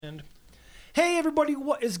And hey everybody,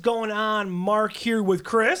 what is going on? Mark here with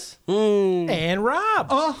Chris and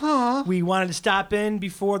Rob. We wanted to stop in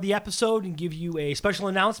before the episode and give you a special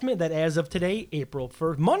announcement that as of today,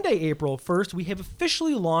 Monday, April 1st, we have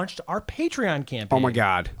officially launched our Patreon campaign. Oh my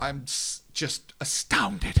God. I'm just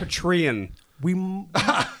astounded. Patreon.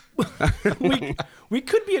 We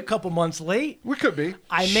could be a couple months late. We could be.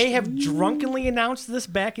 I may have drunkenly announced this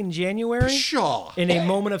back in January. Sure. In a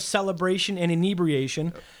moment of celebration and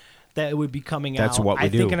inebriation that it would be coming out. That's what we I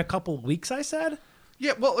do. think in a couple of weeks, I said.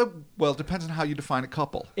 Yeah, well, it depends on how you define a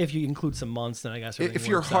couple. If you include some months, then I guess everything If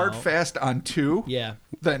you're works hard out. fast on two, Yeah.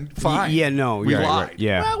 then fine. Yeah, no. We right, lied. right,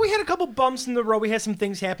 yeah. Well, we had a couple bumps in the road. We had some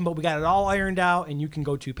things happen, but we got it all ironed out, and you can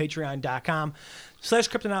go to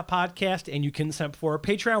patreon.com/Cryptonaut Podcast, and you can sign up for our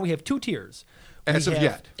Patreon. We have 2 tiers. As of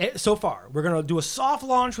yet. So far. We're going to do a soft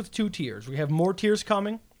launch with 2 tiers. We have more tiers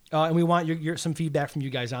coming, and we want some feedback from you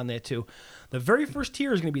guys on that, too. The very first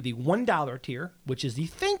tier is going to be the $1 tier, which is the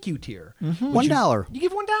thank you tier. $1. You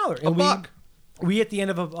give $1. And buck. We at the end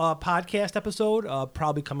of a podcast episode,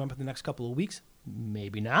 probably coming up in the next couple of weeks,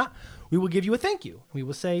 maybe not, we will give you a thank you. We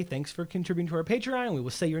will say thanks for contributing to our Patreon. We will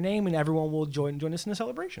say your name, and everyone will join us in the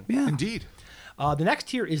celebration. Yeah. Indeed. The next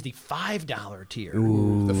tier is the $5 tier.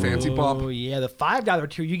 The fancy bump, Oh, yeah, the $5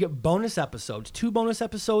 tier. You get bonus episodes, 2 bonus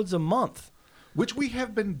episodes a month. which we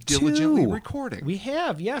have been diligently 2. recording. We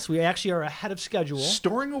have, yes. We actually are ahead of schedule.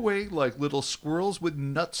 Storing away like little squirrels with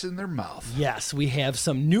nuts in their mouth. Yes, we have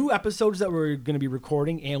some new episodes that we're going to be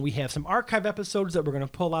recording, and we have some archive episodes that we're going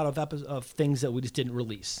to pull out of things that we just didn't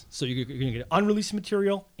release. So you're going to get unreleased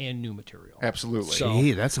material and new material. Absolutely. So-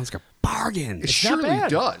 Gee, that sounds like a bargain. It not surely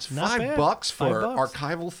bad. does. Not bad. $5 for $5.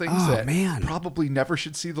 archival things Oh, that man. probably never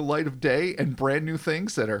should see the light of day, and brand new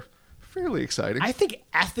things that are fairly exciting. I think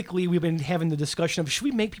ethically we've been having the discussion of should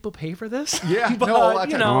we make people pay for this? Yeah, but, no, I you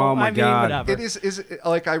tell know, you. Oh, my I mean, God. whatever. It is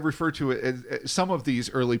like I refer to it as some of these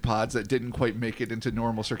early pods that didn't quite make it into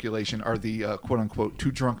normal circulation are the quote unquote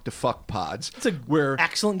too drunk to fuck pods. It's a where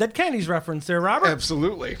excellent Dead Kennedys reference there, Robert.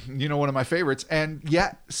 absolutely, one of my favorites, and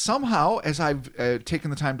yet somehow as I've taken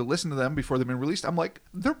the time to listen to them before they've been released, I'm like,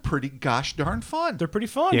 they're pretty gosh darn fun. They're pretty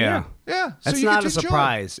fun. Yeah. Yeah, so That's you not get a to enjoy.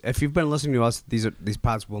 surprise. If you've been listening to us, these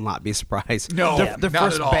pods will not be a surprise. No, the not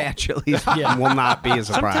first at all. batch at least Yeah. will not be a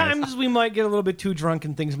surprise. Sometimes we might get a little bit too drunk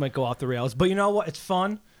and things might go off the rails. But you know what? It's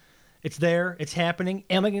fun. It's there. It's happening.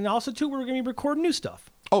 And also, too, we're going to be recording new stuff.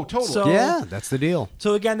 Oh, totally. So- Yeah, that's the deal.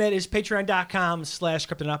 So again, that is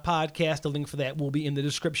patreon.com/Cryptonaut Podcast. The link for that will be in the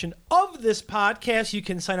description of this podcast. You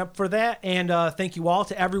can sign up for that. And thank you all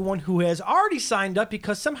to everyone who has already signed up,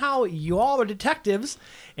 because somehow you all are detectives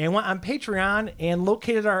and went on Patreon and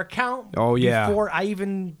located our account Oh, yeah. before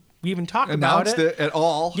we even talked about Announced it at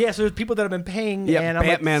all. Yeah, so there's people that have been paying. Yeah, and I'm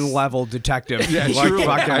Batman like, level detective. Yeah, Like truly.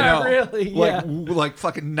 fucking- I know. Really, yeah. Like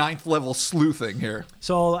fucking 9th level sleuthing here.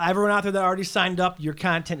 So everyone out there that already signed up, your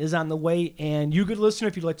content is on the way, and you good listener,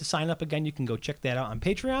 if you'd like to sign up again, you can go check that out on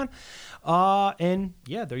Patreon. And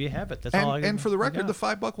yeah, there you have it. That's all. And for the record, the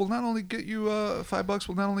got. $5 will not only get you $5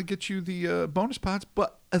 will not only get you the bonus pods,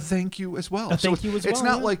 but a thank you as well. A thank you as It's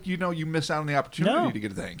well, not yeah. like you miss out on the opportunity No. to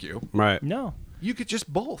get a thank you. Right. No. You get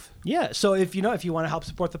just both. Yeah, so if you want to help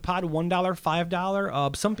support the pod, $1,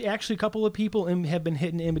 $5. A couple of people have been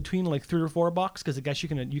hitting in between like $3 or $4, because I guess you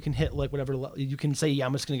can hit like whatever you can say. Yeah,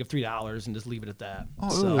 I'm just gonna give $3 and just leave it at that. Oh,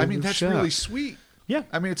 So, I mean that's shit. really sweet. yeah,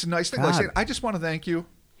 I mean it's a nice thing. Like God. saying, I just want to thank you.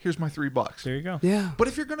 Here's my $3. there you go. Yeah. But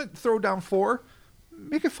if you're gonna throw down 4,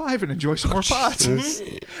 make it 5 and enjoy some more pods.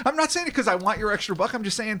 I'm not saying it because I want your extra buck. I'm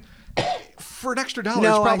just saying for an extra $1,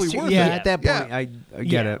 it's probably worth yeah, it. at that point, Yeah. I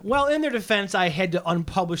get it. Well, in their defense, I had to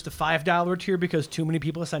unpublish the $5 tier because too many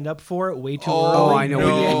people signed up for it way too Oh, early. I know.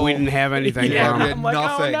 No. We didn't have anything Yeah, for we him. had I'm like,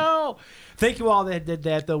 nothing. oh no. Thank you all that did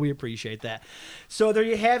that, though. We appreciate that. So there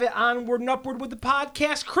you have it. Onward and upward with the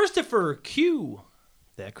podcast. Christopher, cue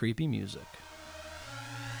that creepy music.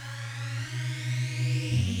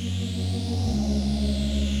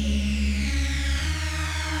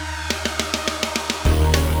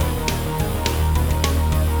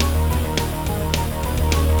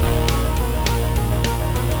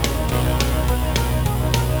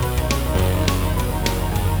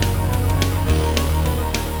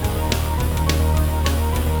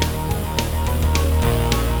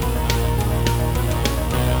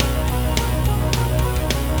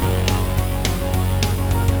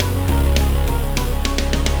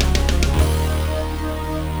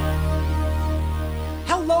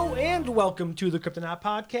 welcome to the Kryptonaut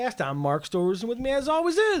Podcast. I'm Mark Stores, and with me, as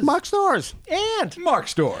always, is Mark Stores. And Mark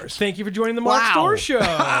Stores. thank you for joining the Mark Stores Show.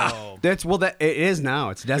 That it is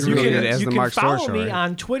now. It's designated as the Mark Stores Show. You can follow me right?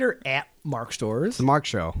 on Twitter at Mark Stores. The Mark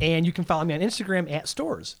Show. And you can follow me on Instagram at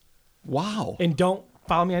Stores. Wow. And don't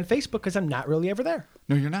follow me on Facebook because I'm not really ever there.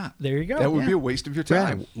 No, you're not. There you go. That would be a waste of your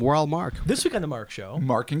time. Yeah, we're all Mark. This week on the Mark Show.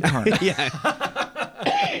 Mark and Carmen.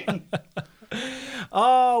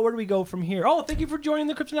 Oh, where do we go from here? Oh, thank you for joining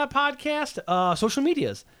the Kryptonaut Podcast. Social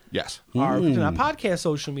medias. Yes. Our Kryptonaut Podcast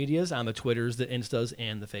social medias on the Twitters, the Instas,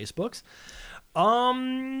 and the Facebooks.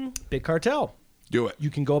 Big Cartel. Do it. You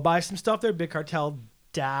can go buy some stuff there.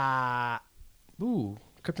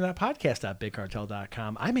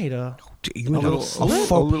 KryptonautPodcast.bigcartel.com. I made a little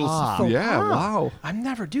flub. yeah, wow. I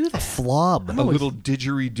never do that. Flub. A little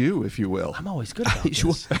didgeridoo, if you will. I'm always good about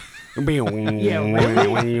this. Yeah,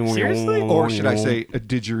 really? Seriously? Or should I say a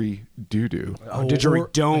didgeridoo?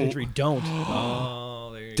 Didgeridoo.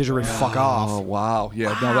 Oh, there you go. Didgeridoo fuck off. Oh, wow.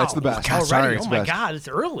 Yeah, no, that's the best. God, sorry. Oh, my God. It's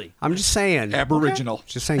early. I'm just saying. Aboriginal.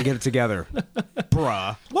 Just saying, get it together.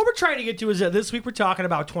 Bruh. What we're trying to get to is that this week we're talking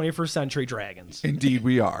about 21st century dragons. Indeed,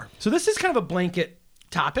 we are. So this is kind of a blanket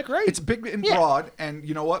topic, right? It's big and broad, and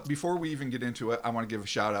you know what? Before we even get into it, I want to give a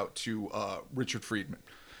shout out to Richard Friedman.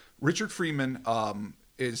 Richard Friedman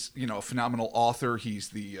is, a phenomenal author. He's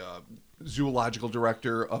the zoological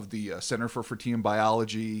director of the Center for Fortean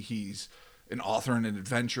Biology. He's an author and an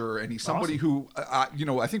adventurer, and he's somebody who, I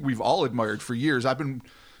think we've all admired for years. I've been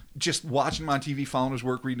just watching him on TV, following his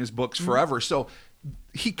work, reading his books forever. So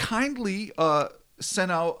he kindly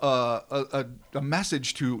sent out a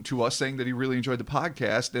message to us saying that he really enjoyed the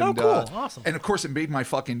podcast. And, cool. Awesome. And, of course, it made my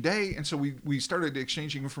fucking day. And so we started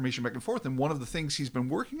exchanging information back and forth. And one of the things he's been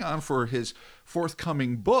working on for his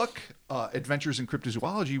forthcoming book, Adventures in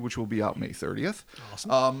Cryptozoology, which will be out May 30th,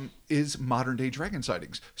 is modern-day dragon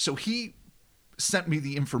sightings. So he sent me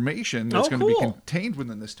the information that's going to be contained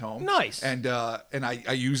within this tome. Nice. And I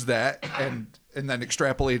used that and then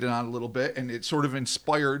extrapolated on a little bit, and it sort of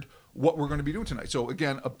inspired what we're going to be doing tonight. So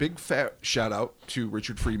again, a big fat shout out to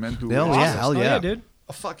Richard Freeman, who Hell is yeah, hell yeah, dude.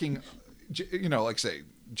 a fucking, like I say,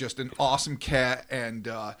 just an awesome cat, and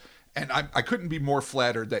I couldn't be more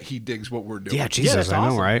flattered that he digs what we're doing. Yeah, Jesus, that's I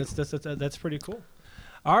know, awesome. right? That's pretty cool.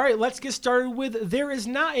 All right, let's get started with there is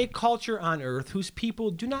not a culture on Earth whose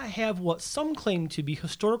people do not have what some claim to be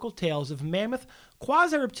historical tales of mammoth,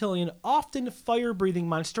 quasi-reptilian, often fire-breathing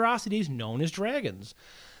monstrosities known as dragons.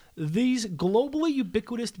 These globally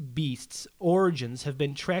ubiquitous beasts' origins have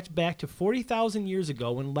been tracked back to 40,000 years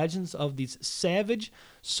ago when legends of these savage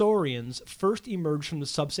saurians first emerged from the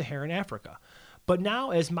sub-Saharan Africa. But now,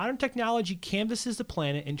 as modern technology canvasses the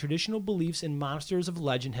planet and traditional beliefs in monsters of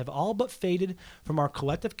legend have all but faded from our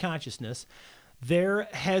collective consciousness, there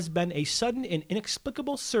has been a sudden and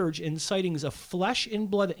inexplicable surge in sightings of flesh and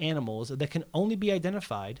blood animals that can only be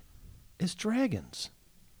identified as dragons.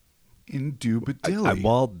 Indubitably.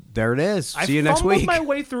 Well, there it is. See you next I fumbled week. my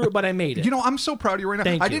way through it, but I made it. I'm so proud of you right now.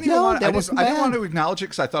 Thank I you. didn't even No, want. that I wasn't didn't bad. want to acknowledge it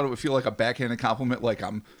because I thought it would feel like a backhanded compliment, like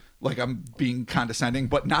I'm being condescending,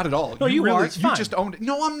 but not at all. No, you really, are. It's fine. just owned it.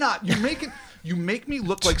 No, I'm not. You make me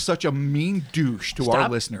look like such a mean douche to our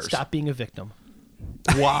listeners. Stop being a victim.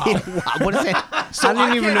 Wow. What is that? So I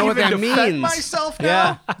don't even know what that defend means. myself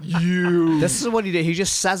now. You. This is what he did. He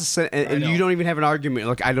just says it, and you don't even have an argument.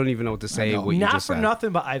 Like, I don't even know what to say. What you Not just for said.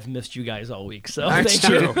 nothing, but I've missed you guys all week. So That's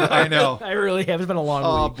thank you. true. I know. I really have. It's been a long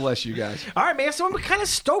Oh, week. bless you guys. All right, man. So I'm kind of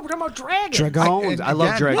stoked. We're talking about dragons. Dragons. And I love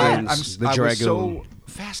again, dragons. I was Dragoon. so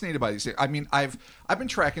fascinated by these things. I mean, I've been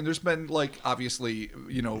tracking. There's been obviously,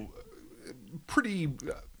 pretty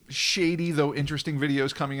shady though interesting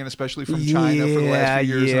videos coming in, especially from China for the last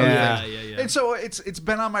few years. And other things. Yeah. And so it's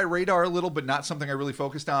been on my radar a little, but not something I really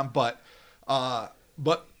focused on. But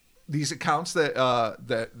these accounts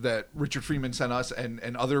that Richard Freeman sent us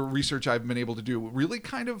and other research I've been able to do really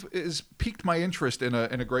kind of is piqued my interest in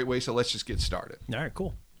a great way. So let's just get started. All right,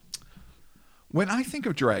 cool. When I think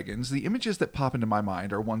of dragons, the images that pop into my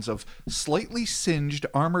mind are ones of slightly singed,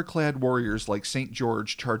 armor-clad warriors like St.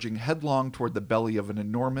 George charging headlong toward the belly of an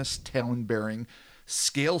enormous, talon-bearing,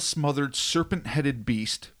 scale-smothered, serpent-headed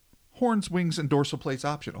beast. Horns, wings, and dorsal plates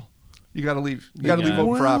optional. You got to leave. You got to leave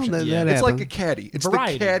open for Well, options. that It's like happens. a caddy. It's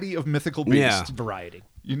Variety. the caddy of mythical beasts. Yeah. It's variety.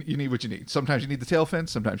 You need what you need. Sometimes you need the tail fin,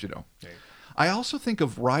 sometimes you don't. I also think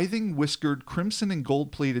of writhing, whiskered, crimson and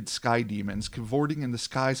gold-plated sky demons cavorting in the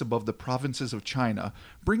skies above the provinces of China,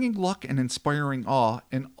 bringing luck and inspiring awe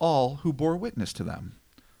in all who bore witness to them.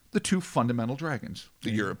 The two fundamental dragons,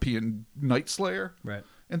 the European Night Slayer Right.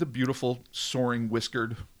 and the beautiful, soaring,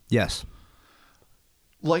 whiskered. Yes.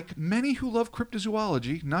 Like many who love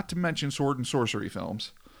cryptozoology, not to mention sword and sorcery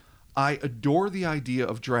films, I adore the idea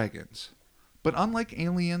of dragons. But unlike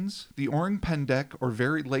aliens, the Orang Pendek, or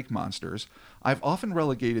varied lake monsters, I've often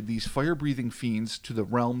relegated these fire-breathing fiends to the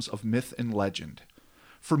realms of myth and legend.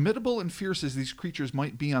 Formidable and fierce as these creatures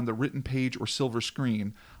might be on the written page or silver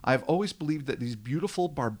screen, I've always believed that these beautiful,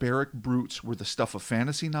 barbaric brutes were the stuff of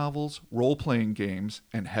fantasy novels, role-playing games,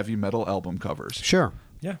 and heavy metal album covers. Sure.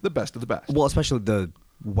 Yeah. The best of the best. Well, especially the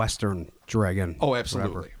Western dragon. Oh,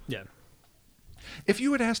 absolutely. Whatever. Yeah. If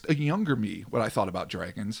you had asked a younger me what I thought about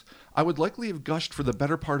dragons, I would likely have gushed for the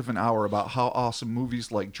better part of an hour about how awesome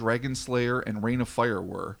movies like Dragon Slayer and Reign of Fire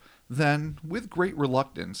were. Then, with great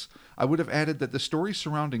reluctance, I would have added that the stories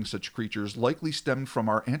surrounding such creatures likely stemmed from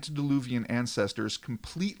our antediluvian ancestors'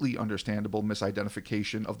 completely understandable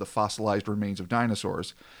misidentification of the fossilized remains of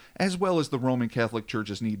dinosaurs, as well as the Roman Catholic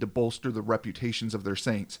Church's need to bolster the reputations of their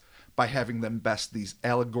saints by having them best these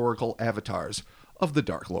allegorical avatars of the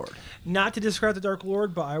Dark Lord. Not to describe the Dark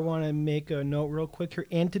Lord, but I want to make a note real quick here.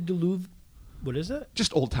 Antediluvian. What is it?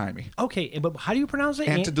 Just old-timey. Okay, but how do you pronounce it?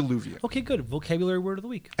 Antediluvian. Okay, good. Vocabulary word of the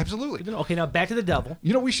week. Absolutely. Good. Okay, now back to the devil.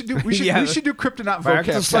 You know, we should do Kryptonite Back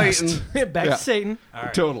to vocab Satan. test. Back Yeah. to Satan. All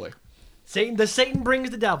right. Totally. Satan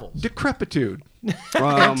brings the devils. Decrepitude.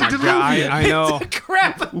 Oh my god! I know.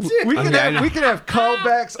 Crap. We could have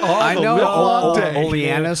callbacks all I the know. long day.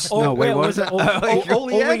 Oleanus. No, wait, what was it?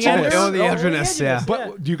 Oleaginous. Oleaginous, yeah.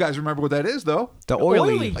 But do you guys remember what that is, though? The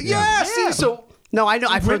oily. Oily. Yeah. See, so No, I know.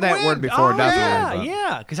 I've heard that word before. Oh, Definitely.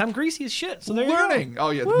 yeah, because I'm greasy as shit. So there learning. you go. Oh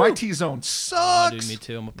yeah, Woo. my T-zone sucks. Oh, dude, me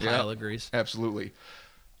too. I'm a pile of grease. Absolutely.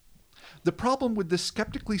 The problem with this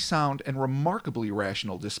skeptically sound and remarkably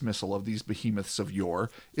rational dismissal of these behemoths of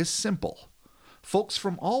yore is simple. Folks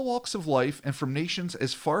from all walks of life and from nations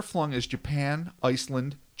as far-flung as Japan,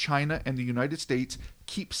 Iceland, China, and the United States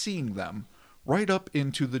keep seeing them right up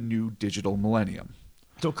into the new digital millennium.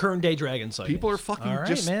 So current day dragon sightings. People are fucking All right,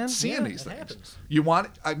 just man. seeing Yeah, these it things. happens. You want?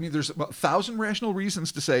 I mean, there's about 1,000 rational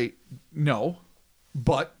reasons to say no,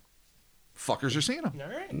 but fuckers are seeing them. All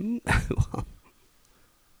right.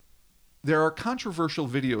 There are controversial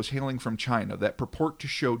videos hailing from China that purport to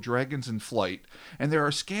show dragons in flight, and there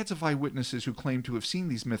are scads of eyewitnesses who claim to have seen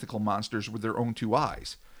these mythical monsters with their own two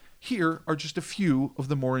eyes. Here are just a few of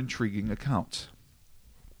the more intriguing accounts.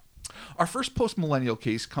 Our first post-millennial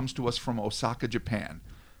case comes to us from Osaka, Japan.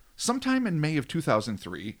 Sometime in May of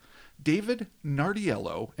 2003, David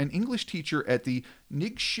Nardiello, an English teacher at the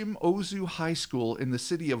Nigshim-Ozu High School in the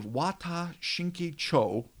city of Wata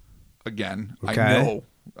Shinki-cho, again, Okay. I know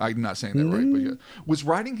I'm not saying that right, but yeah, was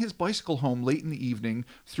riding his bicycle home late in the evening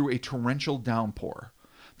through a torrential downpour.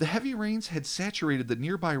 The heavy rains had saturated the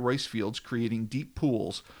nearby rice fields, creating deep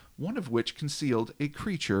pools, one of which concealed a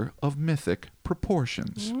creature of mythic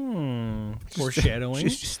proportions. Foreshadowing.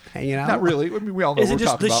 She's just hanging out. Not really. I mean, we all know Is what it we're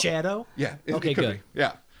just talking the about. shadow? Yeah. Okay, it could good. be.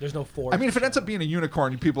 Yeah. There's no force. I mean, if it ends up being a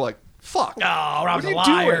unicorn, people are like, fuck. Oh, Rob's what a are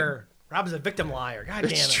you liar. Rob's a victim liar. God damn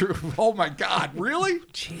it. It's true. Oh my God. Really?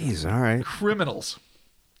 Jeez. All right. Criminals.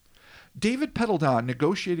 David pedaled on,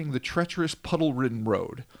 negotiating the treacherous, puddle-ridden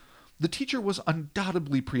road. The teacher was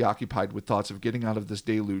undoubtedly preoccupied with thoughts of getting out of this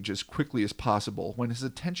deluge as quickly as possible when his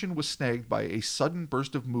attention was snagged by a sudden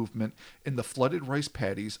burst of movement in the flooded rice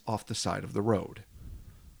paddies off the side of the road.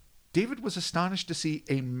 David was astonished to see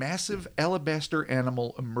a massive alabaster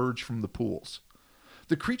animal emerge from the pools.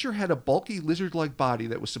 The creature had a bulky lizard-like body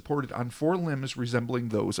that was supported on 4 limbs resembling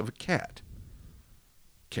those of a cat.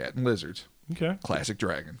 Cat and lizards. Okay. Classic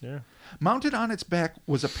dragon. Yeah. Mounted on its back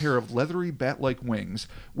was a pair of leathery bat-like wings,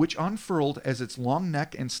 which unfurled as its long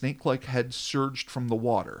neck and snake-like head surged from the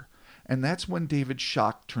water. And that's when David's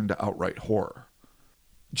shock turned to outright horror.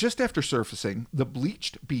 Just after surfacing, the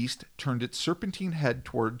bleached beast turned its serpentine head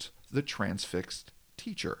towards the transfixed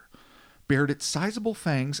teacher, bared its sizable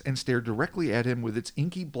fangs, and stared directly at him with its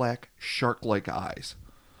inky black, shark-like eyes.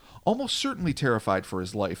 Almost certainly terrified for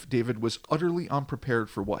his life, David was utterly unprepared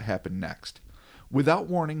for what happened next. Without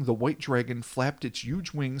warning, the white dragon flapped its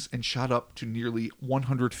huge wings and shot up to nearly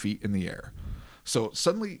 100 feet in the air. So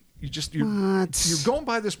suddenly, you're going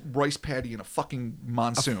by this rice paddy in a fucking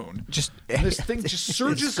monsoon. And this thing just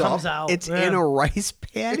surges up. Comes out. It's in a rice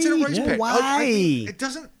paddy? It's in a rice paddy. Why? I mean, it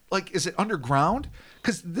doesn't, is it underground?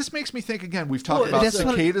 Because this makes me think, again, we've talked about that's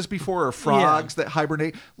what- cicadas before, or frogs that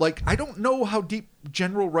hibernate. I don't know how deep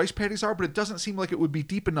general rice paddies are, but it doesn't seem like it would be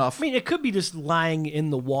deep enough. I mean, it could be just lying in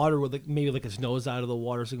the water with maybe his nose out of the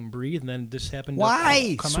water so it can breathe, and then this happened.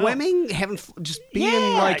 Why? To come Swimming? Just being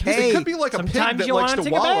Yeah, 'cause hey. It could be like a pig sometimes that you likes wanna to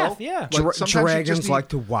take a wallow. bath, yeah. Like, sometimes you dragons just like need-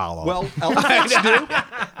 to wallow. Well, elephants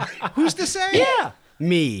do. Who's to say? Yeah.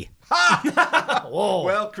 Me. Whoa.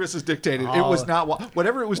 Well, Chris is dictated. It was not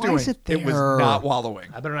whatever it was doing. is it It was there? not wallowing.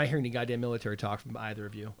 I better not hear any goddamn military talk from either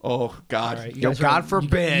of you. Oh God! All right, you Yo, guys are- God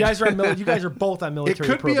forbid. You guys are you guys are both on It military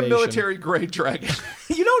could be a probation. military grade dragon.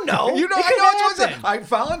 You don't know. You know, It I could know it's happen. I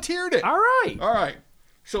volunteered it. All right. All right.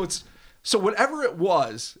 So whatever it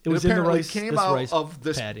was It was in the apparently rice- came this out rice of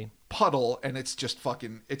this patty. puddle, and it's just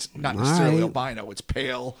fucking. It's not necessarily Right. albino. It's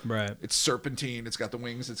pale. Right. It's serpentine. It's got the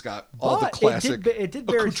wings. It's got all the But classic it did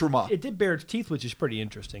bear accoutrement. it did bare its teeth, which is pretty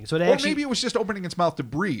interesting. So it Or actually maybe it was just opening its mouth to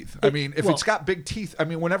breathe. I mean, if well- it's got big teeth, I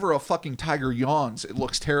mean, whenever a fucking tiger yawns, it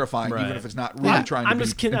looks terrifying, even Right. if it's not really trying to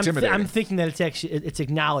be intimidating. I'm thinking that it's actually it's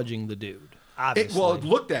acknowledging the dude. Obviously. It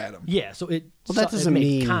looked at him. Yeah, so it that doesn't it made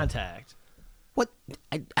mean- contact. What?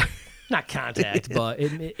 Not contact, but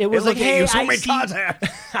it was looked like, at hey, you, so I made see, contact.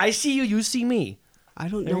 I see you, you see me. I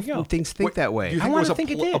don't There know you go. if things think What- that Do way. you think I it was wanna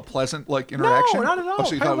think it did. a pleasant like interaction? No, not at all. Oh,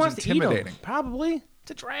 so you Probably thought it was wants to eat 'em. intimidating. Probably. It's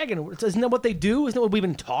a dragon. Isn't that what they do? Isn't that what we've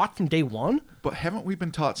been taught from day one? But haven't we been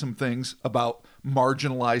taught some things about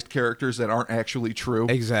marginalized characters that aren't actually true?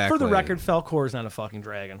 Exactly. For the record, Falcor is not a fucking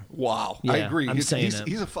dragon. Wow, Yeah, I agree. I'm saying it.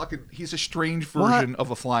 He's a strange version of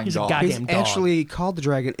a flying He's a dog. goddamn He's dog. actually called the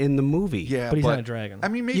dragon in the movie. Yeah, But he's not a dragon. I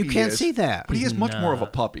mean, maybe You he can't is, see that. But he is He's much more of a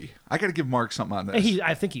not. puppy. I got to give Mark something on this.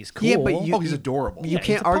 I think he's cool. Yeah, but you- Oh, he's adorable. You Yeah, can't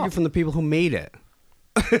he's a argue pup. from the people who made it.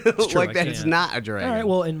 true, like I that, it's can't. not a dragon. All right,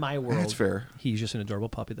 well, in my world, That's fair. He's just an adorable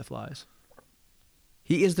puppy that flies.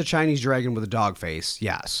 He is the Chinese dragon with a dog face,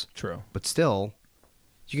 yes. True. But still,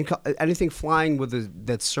 you can call anything flying with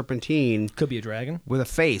that's serpentine Could be a dragon. with a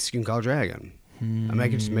face. You can call a dragon. I mean, I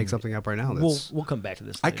can just make something up right now. That's We'll come back to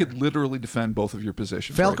this. I later. could literally defend both of your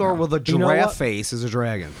positions. Falcor right now. with a You know giraffe what? face is a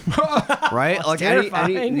dragon, right? Like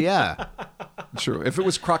terrifying. yeah. True. If it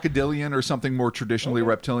was crocodilian or something more traditionally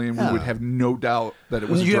reptilian, we would have no doubt that it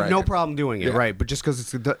was. You a have no dragon. problem doing it, Yeah. right? But just because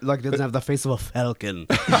it's like it doesn't have the face of a falcon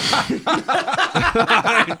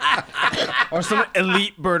or some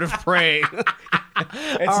elite bird of prey,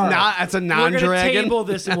 it's not. It's a We're gonna non-dragon. table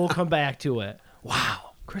this and we'll come back to it.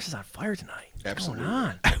 Wow, Chris is on fire tonight. What's Absolutely. going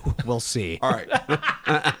on? We'll see. All right.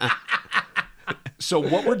 So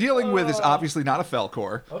what we're dealing with is obviously not a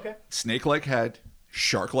Falcor. Okay. Snake-like head,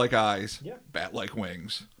 shark-like eyes, Yeah. bat-like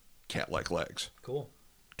wings, cat-like legs. Cool.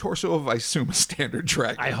 Torso of, I assume, a standard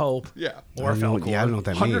dragon. I hope. Yeah. Or I don't know, Falcor. yeah, I don't know what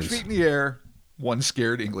that 100 means. feet in the air, one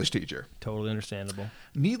scared English teacher. Totally understandable.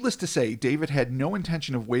 Needless to say, David had no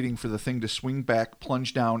intention of waiting for the thing to swing back,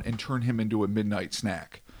 plunge down, and turn him into a midnight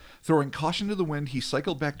snack. Throwing caution to the wind, he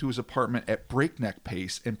cycled back to his apartment at breakneck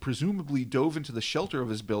pace and presumably dove into the shelter of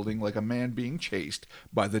his building like a man being chased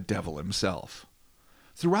by the devil himself.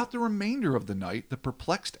 Throughout the remainder of the night, the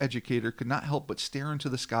perplexed educator could not help but stare into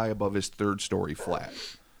the sky above his third-story flat.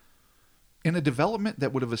 In a development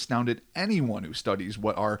that would have astounded anyone who studies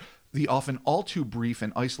what are the often all too brief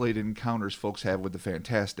and isolated encounters folks have with the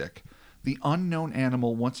fantastic, the unknown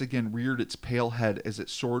animal once again reared its pale head as it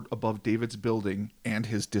soared above David's building and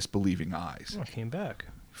his disbelieving eyes. Oh, I came back.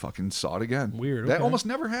 Fucking saw it again. Weird, That okay. almost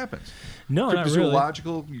never happens. No, not really.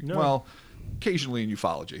 Cryptozoological, No. well, occasionally in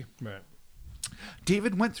ufology. Right.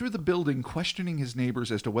 David went through the building questioning his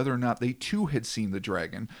neighbors as to whether or not they too had seen the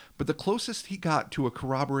dragon, but the closest he got to a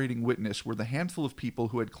corroborating witness were the handful of people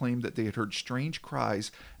who had claimed that they had heard strange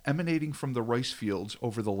cries emanating from the rice fields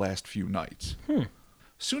over the last few nights.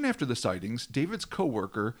 Soon after the sightings, David's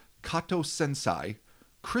co-worker, Kato Sensei,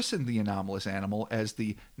 christened the anomalous animal as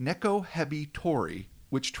the Neko Hebi Tori,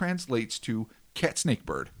 which translates to cat snake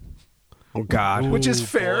bird. Oh God. Which is Ooh,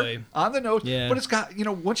 fair boy. on the nose, Yeah. but it's got,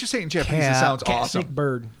 once you say it in Japanese, it Cat- sounds Cat awesome. snake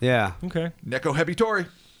bird. Yeah. Okay. Neko Hebi Tori.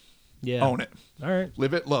 Yeah. Own it. All right.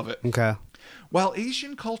 Live it, love it. Okay. While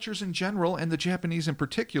Asian cultures in general, and the Japanese in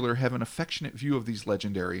particular, have an affectionate view of these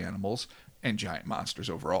legendary animals and giant monsters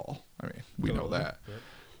overall, I mean, we know that.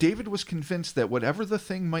 David was convinced that whatever the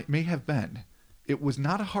thing may have been, it was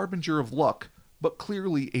not a harbinger of luck, but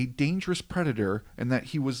clearly a dangerous predator, and that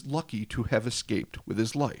he was lucky to have escaped with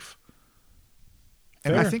his life.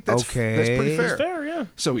 And I Fair. think that's pretty Okay. fair. It's fair, yeah.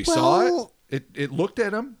 So he saw it. It looked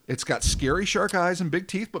at him. It's got scary shark eyes and big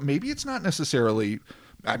teeth, but maybe it's not necessarily.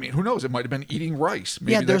 I mean, who knows? It might have been eating rice.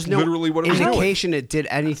 Maybe Yeah, that's there's no literally what it was doing. indication it did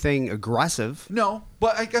anything aggressive. No,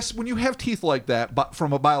 but I guess when you have teeth like that, but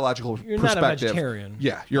from a biological You're not a perspective, vegetarian.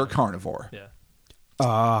 yeah, you're a carnivore. Yeah.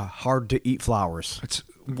 Hard to eat flowers. It's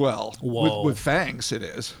well, Whoa. with fangs, it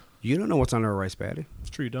is. You don't know what's under a rice paddy. It's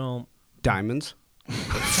true. You don't. Diamonds.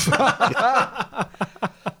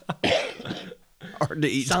 Hard to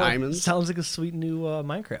eat diamonds. Sounds like a sweet new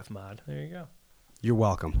Minecraft mod. There you go. You're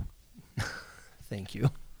welcome. Thank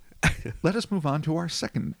you. Let us move on to our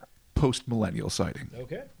second post-millennial sighting.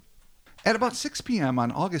 Okay. At about 6 p.m.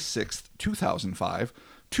 on August 6th, 2005,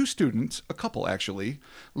 two students, a couple actually,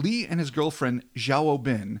 Lee and his girlfriend Zhao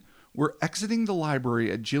Bin, were exiting the library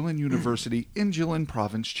at Jilin University in Jilin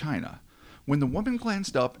Province, China, when the woman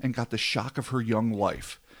glanced up and got the shock of her young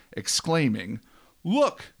life, exclaiming,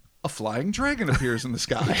 "Look, a flying dragon appears in the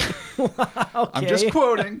sky." Okay. I'm just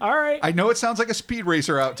quoting. All right. I know it sounds like a Speed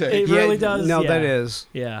Racer outtake. It really does. No, yeah. that is.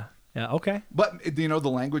 Yeah. Yeah. Okay. But, the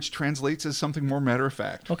language translates as something more matter of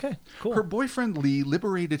fact. Okay. Cool. Her boyfriend Lee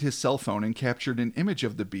liberated his cell phone and captured an image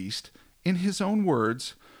of the beast. In his own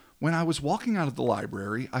words, "When I was walking out of the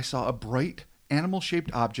library, I saw a bright,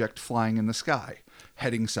 animal-shaped object flying in the sky,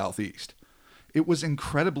 heading southeast. It was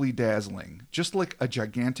incredibly dazzling, just like a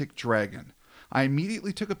gigantic dragon. I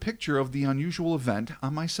immediately took a picture of the unusual event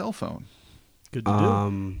on my cell phone." Good to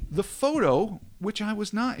do. The photo, which I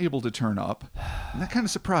was not able to turn up, and that kind of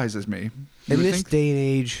surprises me. You In would this think- day and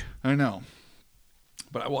age, I know,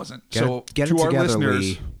 but I wasn't. Get So it- get to it our together, listeners,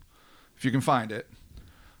 Lee. if you can find it,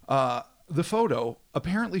 the photo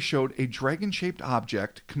apparently showed a dragon-shaped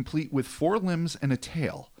object complete with 4 limbs and a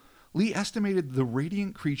tail. Lee estimated the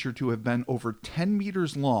radiant creature to have been over 10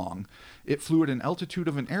 meters long. It flew at an altitude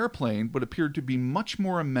of an airplane, but appeared to be much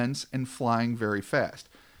more immense and flying very fast.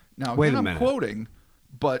 Now, Wait again, a I'm minute. quoting,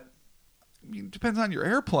 but it depends on your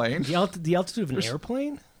airplane. The altitude of an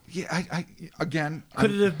airplane? Yeah, again,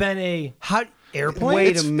 Could it have been a how? airplane? Wait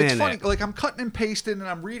it's, a minute. It's funny. Like, I'm cutting and pasting and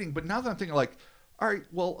I'm reading, but now that I'm thinking, like, all right,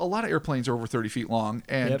 well, a lot of airplanes are over 30 feet long,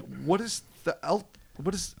 and Yep. what is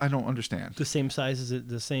I don't understand. the same size as it,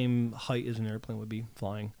 the same height as an airplane would be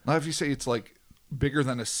flying? Now, if you say it's like bigger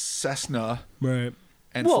than a Cessna Right.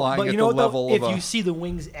 and flying but at you know the what, level though? of If a, you see the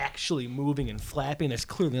wings actually moving and flapping, that's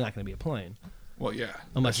clearly not going to be a plane, well, yeah,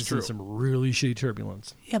 unless that's it's true. in some really shitty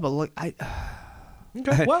turbulence. Yeah, but look,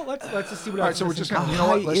 Okay. Well, let's just see what All else. right, so we're this just is. gonna, you know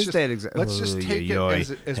what? How Let's is just, that exact- let's just take Oy, oy.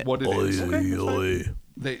 it as what it is. Okay, that's fine.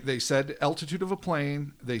 They said altitude of a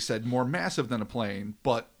plane. They said more massive than a plane,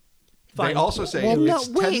 but Fine. they also say well, no, it's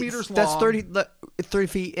 10 wait, meters long. that's 30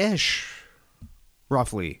 feet ish,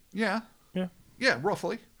 roughly. Yeah, Yeah,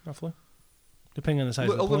 roughly. roughly, depending on the size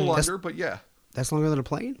A of the little plane. under, but yeah, That's longer than a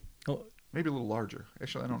plane. Oh, maybe a little larger.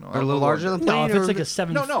 Actually, I don't know. Or a little larger than a plane. no, if it's or like the- a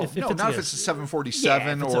 7. No, if not like if it's a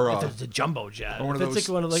 747 yeah, if or if it's a jumbo jet. or one of If it's those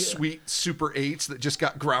like one of, like, sweet Super 8s that just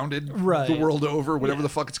got grounded Right. the world over, whatever Yeah. the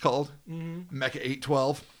fuck it's called. Mecha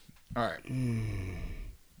 812. All right.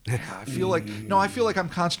 Yeah, I feel like I'm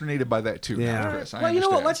consternated by that too. Yeah. Now, All Chris. I Well, you know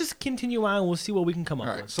what? understand. Let's just continue on. We'll see what we can come up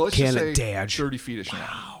All right. with. So let's just say Canadage. 30 feet-ish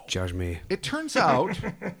now. Judge me. It turns out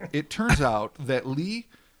that Lee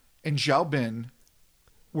and Zhao Bin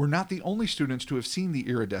were not the only students to have seen the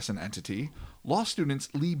iridescent entity. Law students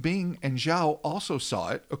Li Bing and Zhao also saw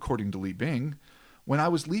it, according to Li Bing. "When I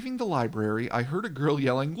was leaving the library, I heard a girl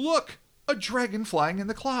yelling, 'Look, a dragon flying in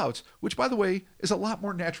the clouds,' which, by the way, is a lot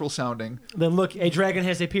more natural sounding." Then look, a dragon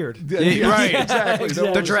has appeared. Yeah, right. exactly.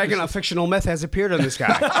 Exactly. The dragon, a fictional myth, has appeared in the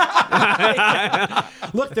sky.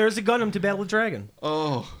 Look, there's a Gundam to battle a dragon.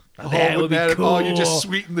 Oh, That would be Oh, you cool. just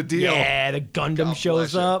sweeten the deal. Yeah, the Gundam God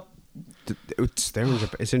shows bless you. up. It's there.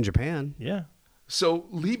 It's in Japan. Yeah. So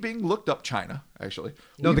Li Bing looked up China, actually.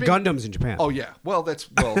 No, Li the Bing- Gundam's in Japan. Oh yeah, well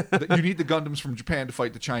you need the Gundams from Japan to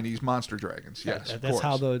fight the Chinese monster dragons. Yes, of that's course.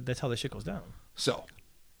 how the shit goes down. So,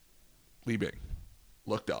 Li Bing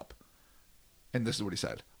looked up, and this is what he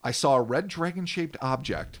said: "I saw a red dragon-shaped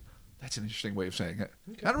object." That's an interesting way of saying it.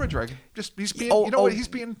 Not a red dragon. Just he's being. Oh, you know oh. what? He's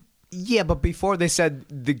being. Yeah, but before they said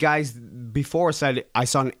the guys before said I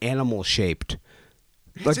saw an animal shaped.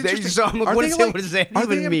 It's interesting. So I'm like, Are what they does like- what does that Are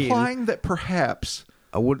even they mean? implying that perhaps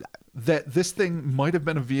I would. that this thing might have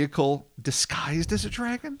been a vehicle disguised as a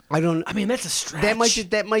dragon? I don't. I mean, that's a stretch.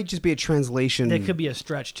 that might just be a translation. That could be a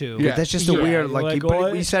stretch too. Yeah. That's just a Yeah, weird you're like. like, But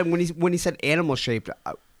what? when he said animal shaped,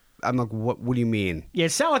 I'm like, what do you mean? Yeah, it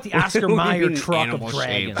sounded like the Oscar What do you Mayer mean truck of animal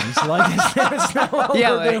shape? dragons. Like, it's not what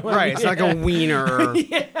Yeah, we're like, doing. right. It's like a wiener.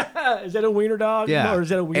 Yeah. Is that a wiener dog? Yeah, Or is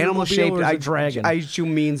that a wiener animal shaped? Or is it a dragon? I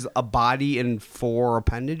assume means a body and 4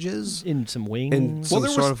 appendages. in some wings. And Well,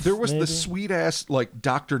 some there was maybe. the sweet ass like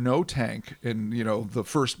Dr. No Tank in the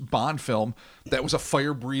first Bond film that was a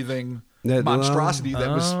fire breathing monstrosity that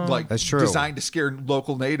was like That's true. designed to scare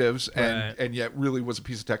local natives Right. and yet really was a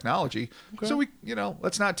piece of technology. So we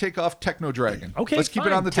let's not take off Techno Dragon. Okay, let's keep it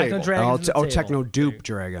fine. on the Techno table. Dragon. Dragon's on the table. Techno dupe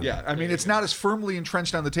dragon. Yeah, I mean it's not as firmly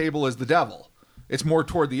entrenched on the table as the devil. It's more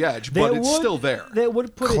toward the edge, but it's still there. That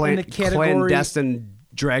would put it in the category. Clandestine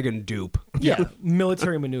dragon dupe. Yeah,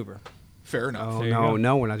 military maneuver. Fair enough. Oh There you go.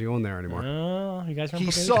 no, we're not going there anymore. Oh, you guys remember?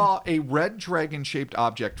 He saw a red dragon-shaped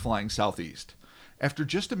object flying southeast. After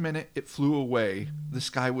just a minute, it flew away. The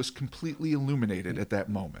sky was completely illuminated at that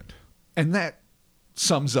moment. And that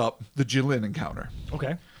sums up the Jilin encounter.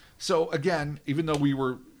 Okay. So again, even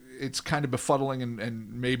though it's kind of befuddling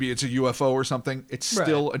and maybe it's a UFO or something, it's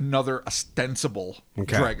still another ostensible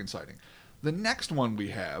dragon sighting. The next one we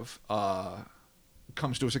have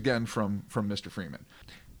comes to us again from Mr. Freeman.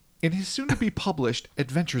 In his soon-to-be published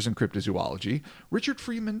Adventures in Cryptozoology, Richard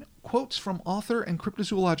Freeman quotes from author and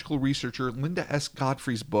cryptozoological researcher Linda S.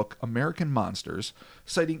 Godfrey's book, American Monsters,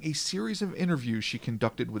 citing a series of interviews she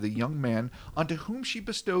conducted with a young man onto whom she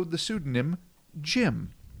bestowed the pseudonym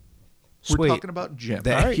Jim. We're Sweet. talking about Jim.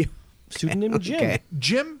 All right. Pseudonym Jim. Okay.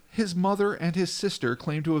 Jim, his mother, and his sister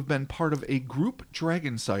claim to have been part of a group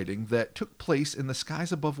dragon sighting that took place in the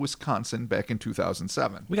skies above Wisconsin back in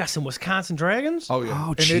 2007. We got some Wisconsin dragons. Oh, yeah. Oh,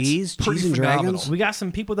 And it's cheese pretty and phenomenal. dragons? We got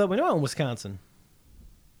some people that we know in Wisconsin.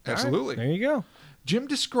 Absolutely. There you go. Jim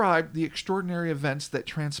described the extraordinary events that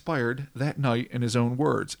transpired that night in his own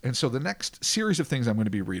words. And so the next series of things I'm going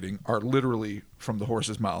to be reading are literally from the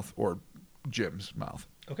horse's mouth or Jim's mouth.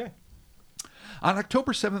 Okay. On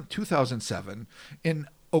October 7th, 2007, in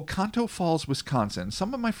Oconto Falls, Wisconsin,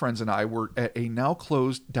 some of my friends and I were at a now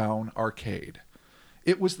closed down arcade.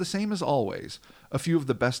 It was the same as always. A few of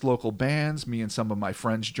the best local bands, me and some of my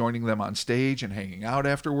friends joining them on stage and hanging out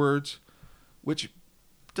afterwards, which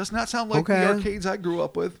does not sound like the arcades I grew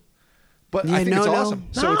up with. But I think it's awesome.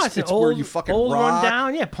 So No, it's an where you fucking old rock,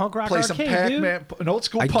 rundown, punk rock play arcade, some dude. Pac-Man, an old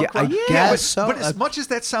school I punk gue- I rock. guess but, so. but as much as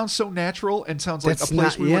that sounds so natural and sounds like a That's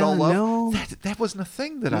place not- we would all yeah, love, no. that wasn't a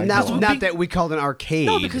thing that I know. Not that we called an arcade.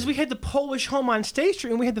 No, because we had the Polish Home on State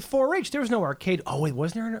Street and we had the 4-H. There was no arcade. Oh wait,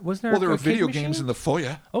 wasn't there? Well, there were arcade video machine? games in the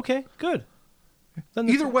foyer. Okay, good. Then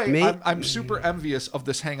Either way, May- I'm super envious of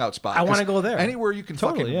this hangout spot. I wanna 'cause go there. Anywhere you can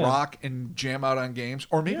Totally, fucking yeah. rock and jam out on games,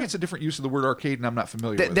 or maybe it's a different use of the word arcade, and I'm not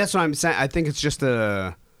familiar with That's what I'm saying. I think it's just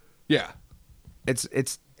it. Yeah, it's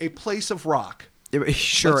a place of rock.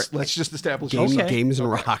 sure. Let's just establish games, that. Okay. games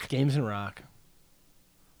and rock. Games and rock.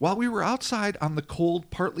 While we were outside on the cold,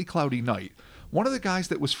 partly cloudy night, one of the guys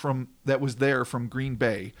that was there from Green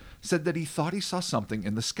Bay said that he thought he saw something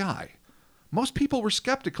in the sky. Most people were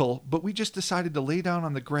skeptical, but we just decided to lay down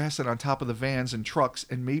on the grass and on top of the vans and trucks,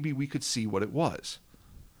 and maybe we could see what it was.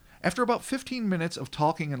 After about 15 minutes of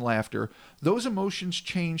talking and laughter, those emotions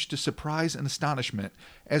changed to surprise and astonishment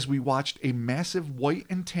as we watched a massive white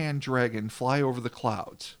and tan dragon fly over the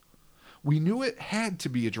clouds. We knew it had to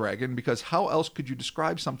be a dragon because how else could you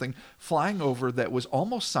describe something flying over that was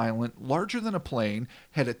almost silent, larger than a plane,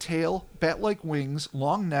 had a tail, bat-like wings,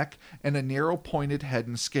 long neck, and a narrow pointed head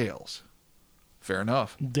and scales? Fair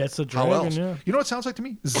enough. That's a How dragon. else? Yeah. You know what it sounds like to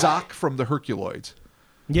me? Zoc from the Herculoids.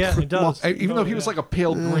 Yeah, it does. Even though he was like a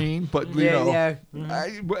pale green, but you Yeah, know,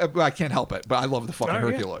 yeah. I can't help it. But I love the fucking Oh,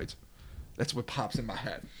 yeah. Herculoids. That's what pops in my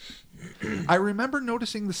head. I remember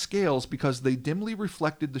noticing the scales because they dimly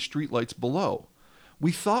reflected the streetlights below.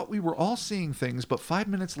 We thought we were all seeing things, but 5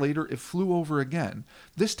 minutes later it flew over again,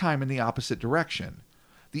 this time in the opposite direction.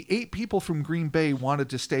 The 8 people from Green Bay wanted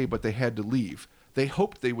to stay, but they had to leave. They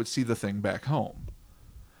hoped they would see the thing back home.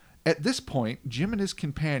 At this point, Jim and his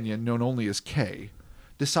companion, known only as Kay,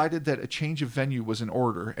 decided that a change of venue was in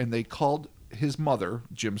order, and they called his mother,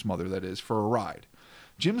 Jim's mother that is, for a ride.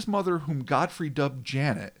 Jim's mother, whom Godfrey dubbed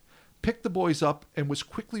Janet, picked the boys up and was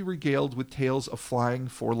quickly regaled with tales of flying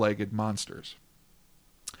four-legged monsters.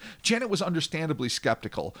 Janet was understandably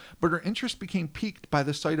skeptical, but her interest became piqued by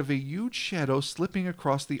the sight of a huge shadow slipping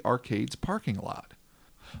across the arcade's parking lot.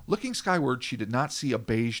 Looking skyward, she did not see a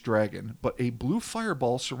beige dragon, but a blue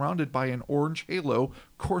fireball surrounded by an orange halo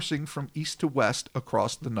coursing from east to west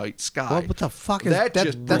across the night sky. What the fuck is that?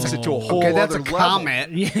 Just brings it to a whole Okay, that's other a level.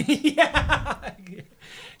 comet. Yeah.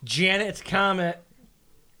 Janet's Comet.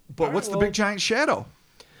 But what's the big giant shadow?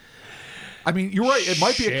 I mean, you're right. It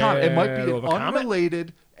might be a comet. It might be Shadow an of a comet?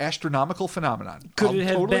 unrelated astronomical phenomenon. Could I'll it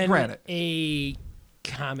have totally been grant it. a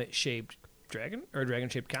comet-shaped dragon or a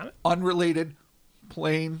dragon-shaped comet? Unrelated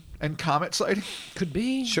plane and comet sighting. Could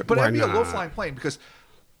be. Sure. But Why it'd be a not? low-flying plane because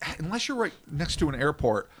unless you're right next to an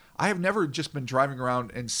airport, I have never just been driving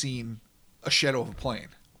around and seen a shadow of a plane.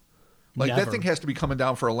 Like Never. that thing has to be coming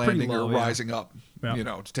down for a landing low, or yeah. rising up, Yeah.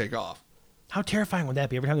 to take off. How terrifying would that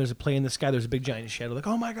be? Every time there's a plane in the sky, there's a big giant shadow. Like,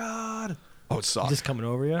 oh my god, Oh, it sucks. just coming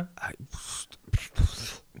over you.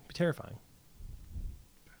 It'd be terrifying.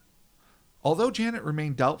 Although Janet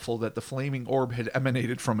remained doubtful that the flaming orb had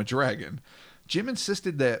emanated from a dragon, Jim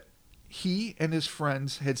insisted that he and his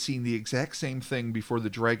friends had seen the exact same thing before the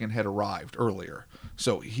dragon had arrived earlier.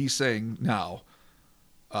 So he's saying now,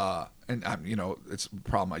 and it's a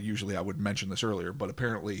problem. Usually I would mention this earlier, but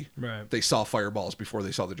apparently Right. they saw fireballs before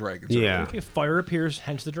they saw the dragons. Yeah. Okay, fire appears,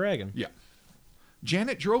 hence the dragon. Yeah.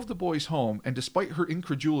 Janet drove the boys home, and despite her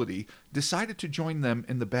incredulity, decided to join them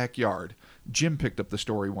in the backyard. Jim picked up the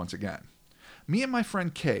story once again. Me and my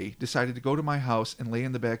friend Kay decided to go to my house and lay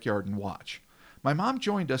in the backyard and watch. My mom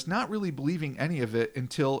joined us, not really believing any of it,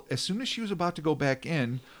 until as soon as she was about to go back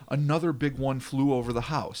in, another big one flew over the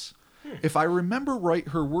house. If I remember right,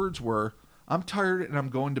 her words were, "I'm tired and I'm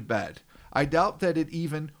going to bed." I doubt that it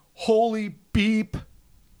even, "Holy beep."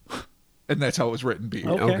 And that's how it was written, beep.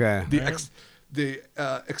 Okay. The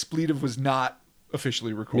expletive was not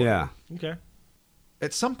officially recorded. Yeah. Okay.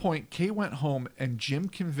 At some point, Kay went home and Jim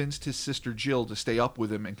convinced his sister Jill to stay up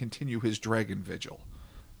with him and continue his dragon vigil.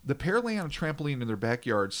 The pair lay on a trampoline in their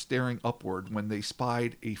backyard staring upward when they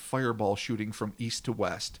spied a fireball shooting from east to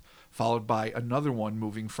west, followed by another one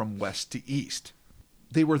moving from west to east.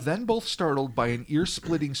 They were then both startled by an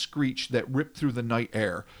ear-splitting screech that ripped through the night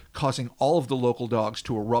air, causing all of the local dogs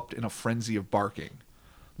to erupt in a frenzy of barking.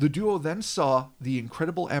 The duo then saw the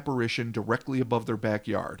incredible apparition directly above their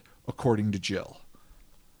backyard, according to Jill.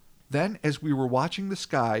 Then, as we were watching the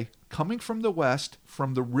sky, coming from the west,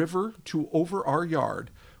 from the river to over our yard,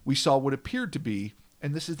 we saw what appeared to be,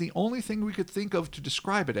 and this is the only thing we could think of to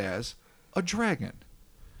describe it as, a dragon.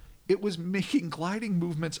 It was making gliding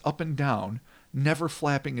movements up and down, never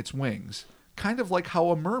flapping its wings, kind of like how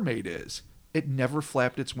a mermaid is. It never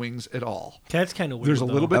flapped its wings at all. That's kind of weird. There's a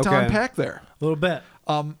little bit to Okay. unpack there. A little bit.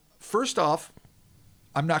 First off,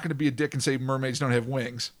 I'm not going to be a dick and say mermaids don't have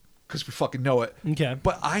wings, because we fucking know it. Okay.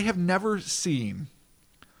 But I have never seen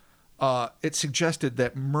it suggested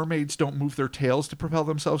that mermaids don't move their tails to propel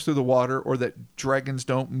themselves through the water, or that dragons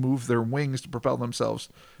don't move their wings to propel themselves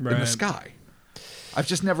in the Right. sky. I've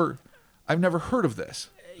never heard of this.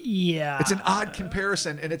 Yeah. It's an odd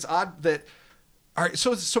comparison, and it's odd that. All right,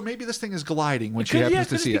 so maybe this thing is gliding when she could- happens yeah, to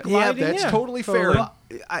could see be it. gliding, That's yeah. totally Totally. fair.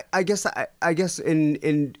 I guess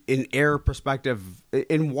in air perspective,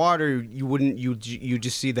 in water you wouldn't you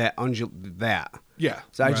just see that that. Yeah.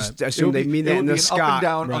 So I Right. just It assume would they be- mean it that would in be the an sky. up and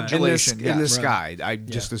down Right. undulation. In the yes. sky. I'm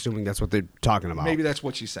just assuming that's what they're talking about. Maybe that's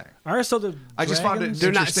what she's saying. All right, so the I just found it dragons-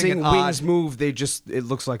 they're not interesting seeing and wings odd. move. They just it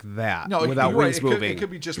looks like that No, without you're right. wings moving. It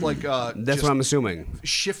could be just like That's just what I'm assuming.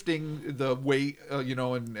 shifting the weight,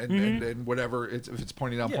 and whatever. If it's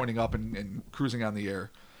pointing down, Yeah. pointing up, and cruising on the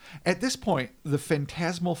air. At this point, the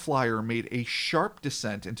phantasmal flyer made a sharp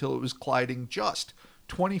descent until it was gliding just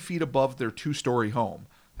 20 feet above their 2-story home.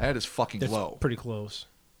 That is fucking That's low. pretty close.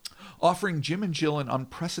 Offering Jim and Jill an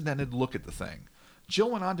unprecedented look at the thing. Jill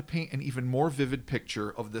went on to paint an even more vivid picture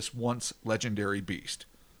of this once legendary beast.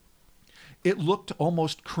 It looked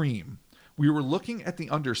almost cream. We were looking at the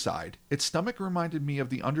underside. Its stomach reminded me of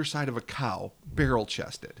the underside of a cow,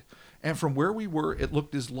 barrel-chested. And from where we were, it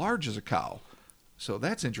looked as large as a cow. So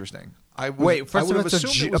that's interesting. Wait, first would of all, have it's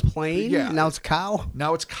assumed a it was- plane. Yeah. Now it's cow.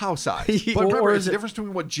 Now it's cow size. Or- But remember, or it's is the it- difference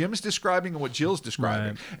between what Jim's describing and what Jill's describing.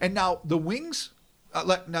 Right. And now the wings,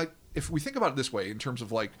 now if we think about it this way, in terms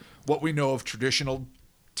of like what we know of traditional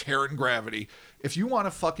Terran gravity, if you want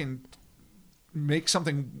to fucking make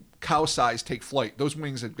something cow size take flight, those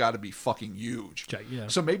wings have got to be fucking huge. Yeah.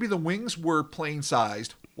 So maybe the wings were plane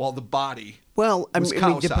sized while the body Well, I was mean,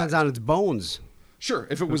 cow it depends sized. on its bones. Sure,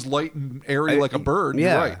 if it was light and airy like a bird,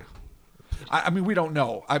 yeah. you're right. I mean, we don't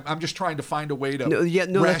know. I'm just trying to find a way to No, that's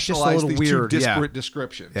just a rationalize little these weird, two yeah. disparate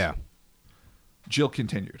descriptions. Yeah. Jill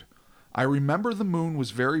continued, I remember the moon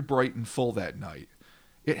was very bright and full that night.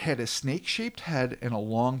 It had a snake-shaped head and a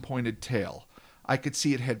long pointed tail. I could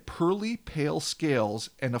see it had pearly, pale scales,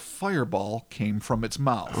 and a fireball came from its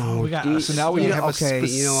mouth. We got So now we You have know, a okay,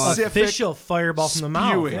 you know what? specific official fireball from the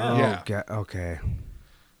mouth. spewing. Yeah. Yeah. Okay.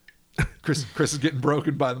 Chris is getting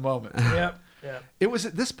broken by the moment. Yep. Yep. It was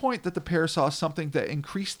at this point that the pair saw something that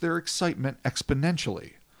increased their excitement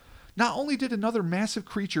exponentially. Not only did another massive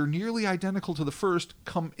creature nearly identical to the first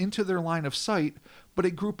come into their line of sight, but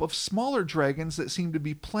a group of smaller dragons that seemed to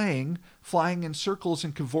be playing, flying in circles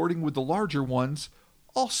and cavorting with the larger ones,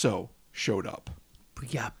 also showed up. We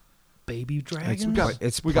got baby dragons.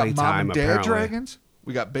 We got mom playtime, and dad apparently. dragons.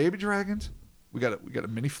 We got baby dragons. We got a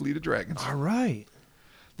mini fleet of dragons. All right.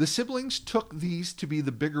 The siblings took these to be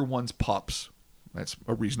the bigger one's pups. That's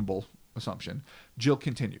a reasonable assumption. Jill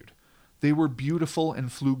continued. They were beautiful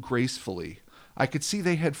and flew gracefully. I could see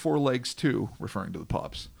they had 4 legs too, referring to the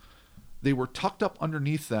pups. They were tucked up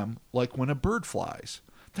underneath them like when a bird flies.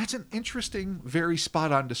 That's an interesting, very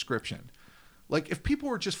spot-on description. Like if people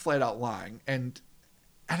were just flat out lying, and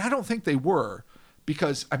I don't think they were,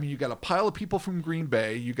 Because, I mean, you got a pile of people from Green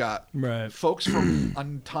Bay. You got folks from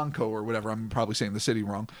Ontonko or whatever. I'm probably saying the city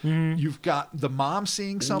wrong. Mm-hmm. You've got the mom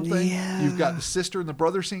seeing something. Yeah. You've got the sister and the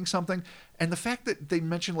brother seeing something. And the fact that they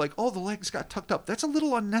mentioned, like, oh, the legs got tucked up, that's a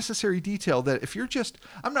little unnecessary detail that if you're just...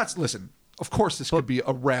 Listen, of course this could be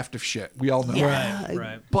a raft of shit. We all know that.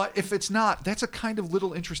 Right. But if it's not, that's a kind of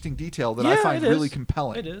little interesting detail that I find really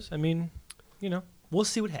compelling. It is. I mean, we'll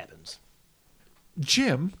see what happens.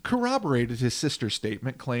 Jim corroborated his sister's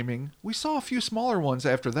statement, claiming, "We saw a few smaller ones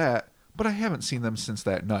after that, but I haven't seen them since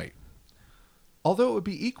that night." Although it would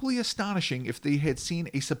be equally astonishing if they had seen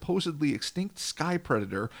a supposedly extinct sky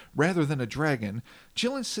predator rather than a dragon,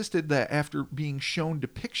 Jill insisted that after being shown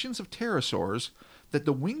depictions of pterosaurs, that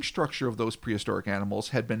the wing structure of those prehistoric animals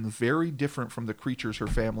had been very different from the creatures her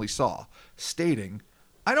family saw, stating,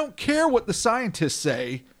 "I don't care what the scientists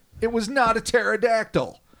say, it was not a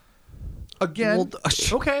pterodactyl." Again,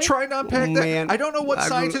 trying to unpack that. I don't know what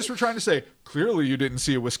scientists were trying to say. Clearly, you didn't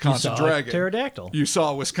see a Wisconsin dragon. Pterodactyl. You saw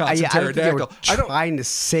a Wisconsin pterodactyl. I don't trying to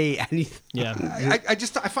say anything. Yeah. I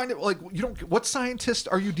find it like you don't. What scientists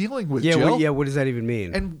are you dealing with, Jill? What does that even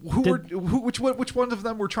mean? And which one of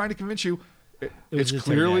them were trying to convince you? It's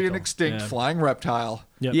clearly an extinct flying reptile.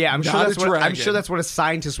 Yep. Yeah, I'm sure that's what a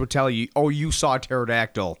scientist would tell you. Oh, you saw a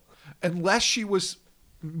pterodactyl. Unless she was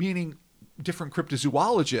meaning different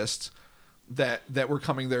cryptozoologists that were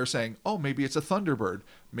coming there saying, oh, maybe it's a thunderbird,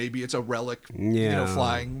 maybe it's a relic,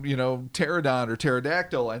 flying, pterodon or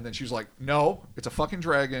pterodactyl, and then she was like, no, it's a fucking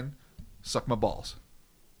dragon, suck my balls,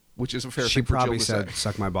 which is a fair thing for Jill to say. She probably said,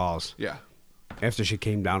 suck my balls. Yeah. After she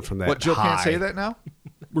came down from that What, Jill can't say that now?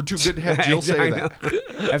 We're too good to have Jill say that.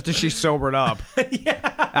 After she sobered up.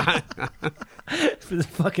 Yeah. For the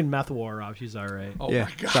fucking meth wore off, she's all right. Oh, my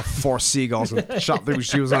God. Got 4 seagulls and shot through.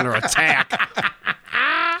 She was under attack.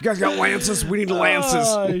 You guys got lances? We need lances.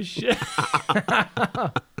 Oh, shit.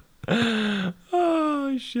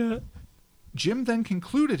 Oh, shit. Jim then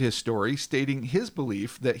concluded his story, stating his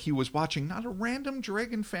belief that he was watching not a random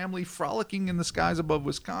dragon family frolicking in the skies above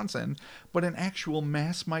Wisconsin, but an actual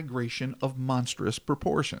mass migration of monstrous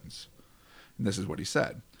proportions. And this is what he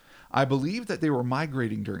said. I believe that they were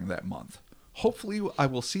migrating during that month. Hopefully, I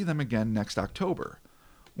will see them again next October.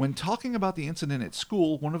 When talking about the incident at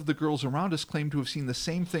school, one of the girls around us claimed to have seen the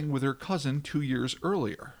same thing with her cousin 2 years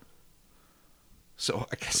earlier. So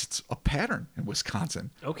I guess it's a pattern in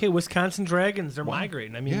Wisconsin. Okay, Wisconsin dragons, they're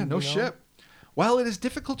migrating. I mean, yeah, no shit. While it is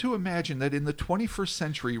difficult to imagine that in the 21st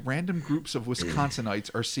century, random groups of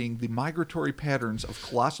Wisconsinites are seeing the migratory patterns of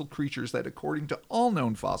colossal creatures that, according to all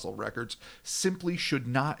known fossil records, simply should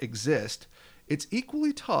not exist, it's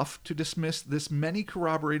equally tough to dismiss this many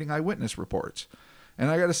corroborating eyewitness reports. And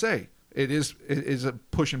I got to say, it is a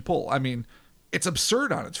push and pull. I mean, it's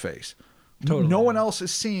absurd on its face. Totally. No one else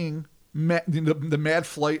is seeing the mad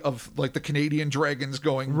flight of like the Canadian dragons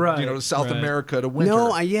going, to South America to winter.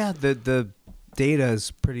 No, the data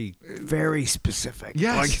is very specific.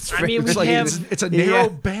 Yes, like it's a narrow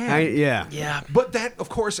band. Yeah. But that, of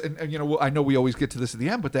course, and I know we always get to this at the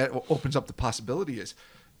end, but that opens up the possibility: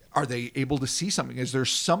 are they able to see something? Is there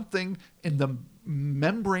something in the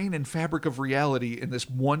membrane and fabric of reality in this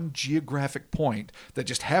one geographic point that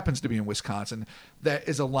just happens to be in Wisconsin that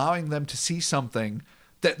is allowing them to see something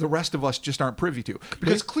that the rest of us just aren't privy to?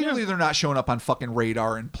 Because clearly they're not showing up on fucking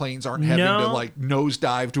radar, and planes aren't having to like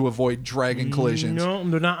nosedive to avoid dragon collisions. No,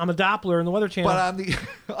 they're not on the Doppler in the Weather Channel. But on the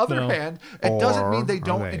other hand, it doesn't mean they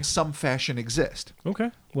don't in some fashion exist. Okay,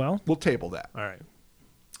 well, we'll table that. All right.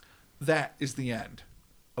 That is the end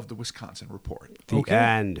of the Wisconsin report. The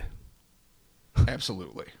end.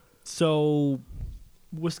 Absolutely. So,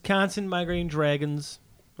 Wisconsin migrating dragons.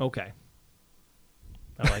 Okay.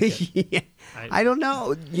 I like it. I don't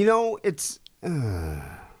know. It's...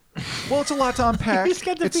 Well, it's a lot to unpack. You just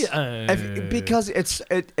got to because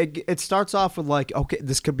it starts off with like, okay,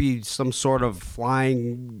 this could be some sort of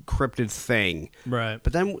flying cryptid thing. Right.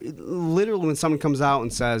 But then literally when someone comes out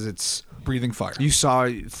and says it's... breathing fire. You saw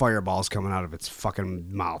fireballs coming out of its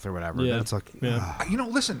fucking mouth or whatever. Yeah. It's like,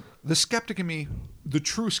 listen, the skeptic in me, the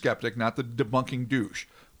true skeptic, not the debunking douche,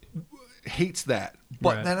 hates that.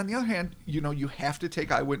 But then on the other hand, you have to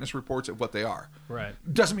take eyewitness reports at what they are. Right.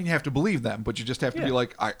 Doesn't mean you have to believe them, but you just have to be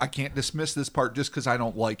like, I can't dismiss this part just because I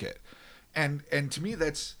don't like it. And to me,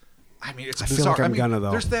 that's... I mean, it's bizarre. I feel like I'm gonna,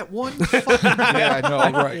 though. There's that one fucking... Yeah, I know,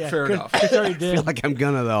 right. Fair enough. I feel like I'm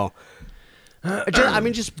gonna, though.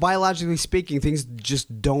 Just biologically speaking, things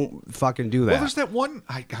just don't fucking do that. Well, there's that one...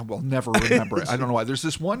 I will never remember it. I don't know why. There's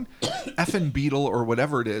this one effing beetle or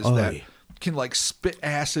whatever it is that can like spit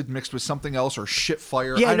acid mixed with something else or shit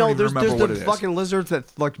fire. Yeah, I don't even remember what it is. There's the fucking lizards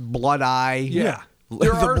that like blood eye. Yeah.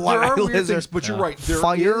 There are weird lizard. things, but you're right. There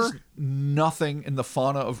Fire? is nothing in the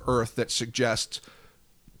fauna of Earth that suggests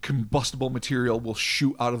combustible material will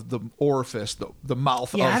shoot out of the orifice, the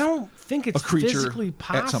mouth Yeah, of I don't think it's a creature physically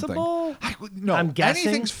at something. possible. No, I'm guessing.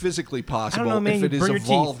 anything's physically possible know, man, if you it is burn your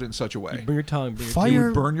evolved teeth. in such a way. Bring your tongue. Bring your Fire You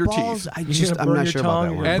would burn your balls? teeth. I You're just, gonna I'm burn not your sure tongue, about that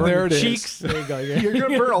you're one. gonna And burn there your it is. cheeks. There you go. You're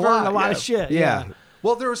gonna burn a lot, lot yeah. of shit. Yeah.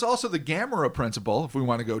 Well, there's also the Gamera principle, if we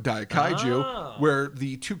want to go Daikaiju, Ah. where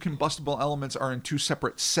the two combustible elements are in two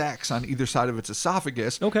separate sacs on either side of its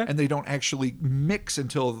esophagus, Okay. and they don't actually mix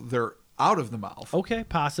until they're out of the mouth. Okay,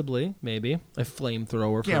 possibly, maybe a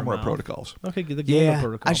flamethrower. For a Gamera mouth. protocols. Okay, the Gamera Yeah,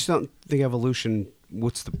 protocol. I just don't think evolution.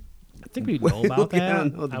 What's the? I think we know about Yeah, I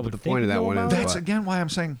that. don't know what would the think point of we that know one about is, it. That's but- again why I'm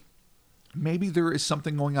saying maybe there is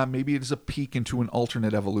something going on. Maybe it is a peek into an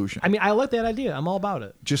alternate evolution. I mean, I like that idea. I'm all about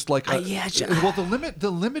it. Just like well, the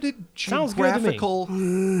limited Sounds good to me. geographical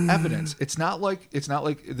evidence. It's not like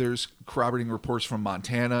there's corroborating reports from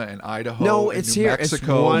Montana and Idaho. No, and it's New here.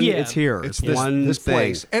 Mexico. It's one. Yeah. It's here. It's It's one this thing.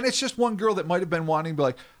 place, and it's just one girl that might have been wanting to be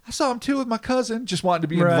like, I saw him too with my cousin, just wanting to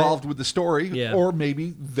be Right. involved with the story, Yeah. or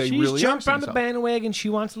maybe they She's really jumped are on the seeing something. bandwagon. She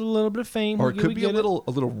wants a little bit of fame. Or it We could be a get it.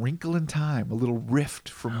 little wrinkle in time, a little rift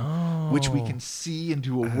from which we can see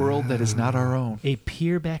into a world that is not our own. a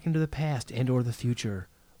peer back into the past and/or the future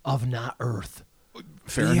of not Earth.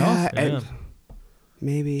 Fair Yeah, enough. and Yeah.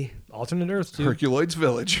 maybe. Alternate Earth, dude. Herculoids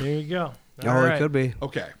Village. There you go. Oh, All it right. could be.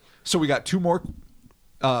 Okay, so we got two more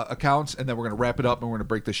accounts, and then we're going to wrap it up, and we're going to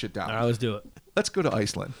break this shit down. All right, let's do it. Let's go to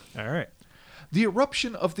Iceland. All right. The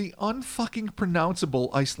eruption of the unfucking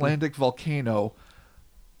pronounceable Icelandic volcano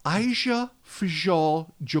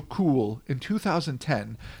Eyjafjallajökull in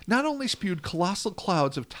 2010 not only spewed colossal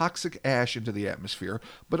clouds of toxic ash into the atmosphere,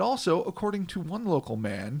 but also, according to one local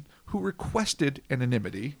man who requested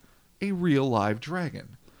anonymity, a real live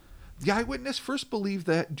dragon. The eyewitness first believed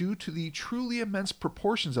that, due to the truly immense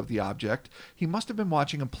proportions of the object, he must have been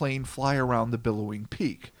watching a plane fly around the billowing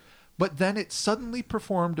peak. But then it suddenly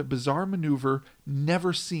performed a bizarre maneuver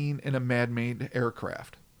never seen in a man-made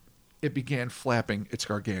aircraft. It began flapping its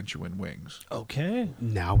gargantuan wings. Okay.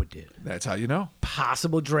 Now it did. That's how you know.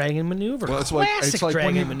 Possible dragon maneuver. Well, it's Classic like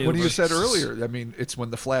dragon when maneuver. you said earlier. I mean, it's when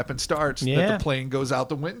the flapping starts Yeah. that the plane goes out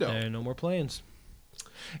the window. No more planes.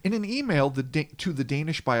 In an email to the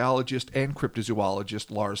Danish biologist and cryptozoologist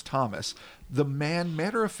Lars Thomas, the man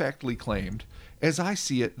matter-of-factly claimed, "As I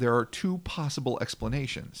see it, there are two possible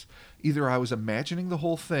explanations. Either I was imagining the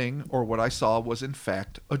whole thing, or what I saw was in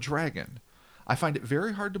fact a dragon. I find it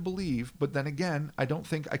very hard to believe, but then again, I don't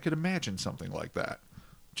think I could imagine something like that."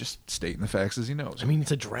 Just stating the facts as he knows. I mean,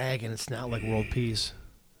 it's a dragon. It's not like world peace.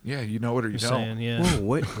 yeah, you know it or you Just don't. saying, yeah. Whoa,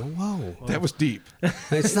 wait, whoa. That was deep.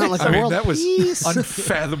 It's not like I a mean, world that was peace.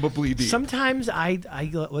 unfathomably deep. Sometimes I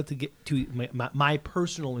like to get to my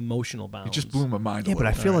personal emotional bounds. It just blew my mind. Yeah, a but I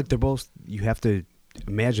little. feel like they're both. You have to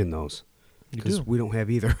imagine those because do. we don't have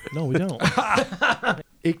either. No, we don't.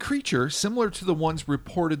 A creature similar to the ones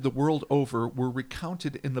reported the world over were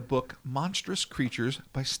recounted in the book Monstrous Creatures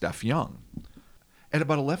by Steph Young. At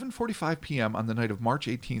about 11:45 p.m. on the night of March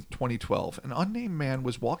 18, 2012, an unnamed man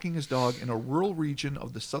was walking his dog in a rural region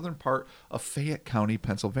of the southern part of Fayette County,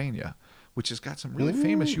 Pennsylvania, which has got some really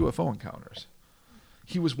famous UFO encounters.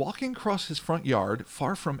 He was walking across his front yard,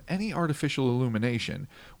 far from any artificial illumination,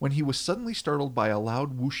 when he was suddenly startled by a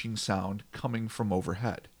loud whooshing sound coming from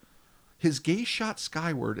overhead. His gaze shot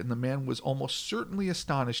skyward, and the man was almost certainly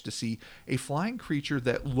astonished to see a flying creature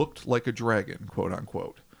that looked like a dragon, quote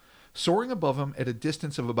unquote. Soaring above him at a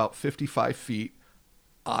distance of about 55 feet,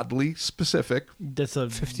 oddly specific. That's a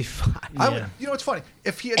 55. I would, Yeah. you know, it's funny.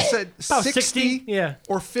 If he had said About 60, 60, yeah.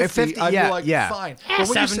 or 50, 50, I'd yeah, be like, yeah. fine. Eh, But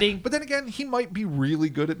when you say- 70. but then again, he might be really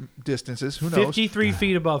good at distances. Who knows? 53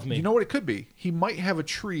 feet above me. You know what it could be? He might have a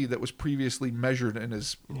tree that was previously measured in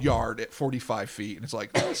his yard at 45 feet, and it's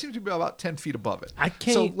like, it seems to be about 10 feet above it. I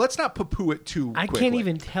can't So e- let's not poo-poo it too I quickly. can't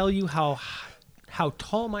even tell you how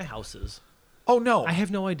tall my house is. Oh, no. I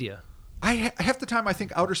have no idea. Half the time, I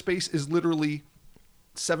think outer space is literally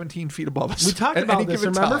 17 feet above us. We talked at about any this.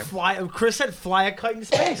 given Remember, time. Chris said fly a kite in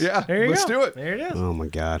space. Yeah, there you let's go. do it. There it is. Oh my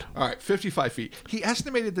God. All right, 55 feet. He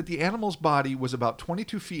estimated that the animal's body was about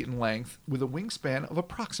 22 feet in length with a wingspan of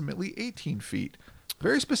approximately 18 feet.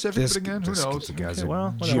 Very specific, but again, who knows? The guys Okay, are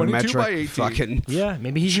well, whatever. 22 by 18. geometric fucking. Yeah,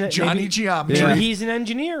 maybe he's Johnny maybe, Geometry. Maybe he's an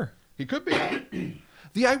engineer. He could be.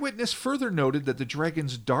 The eyewitness further noted that the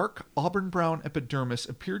dragon's dark auburn-brown epidermis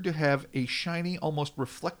appeared to have a shiny, almost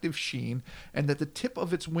reflective sheen, and that the tip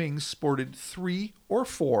of its wings sported 3 or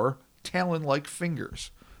 4 talon-like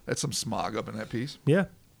fingers. That's some smog up in that piece. Yeah.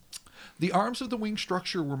 The arms of the wing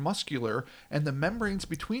structure were muscular, and the membranes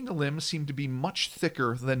between the limbs seemed to be much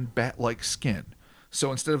thicker than bat-like skin.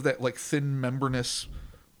 So instead of that like thin membranous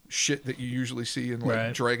shit that you usually see in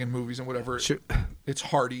like dragon movies and whatever, it's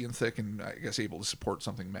hardy and thick and I guess able to support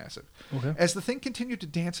something massive. Okay. As the thing continued to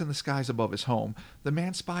dance in the skies above his home, the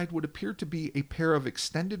man spied what appeared to be a pair of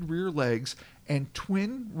extended rear legs and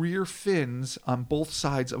twin rear fins on both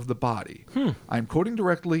sides of the body. I'm quoting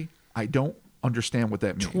directly. I don't understand what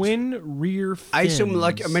that means. Twin rear fins. I assume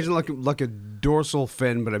imagine like a dorsal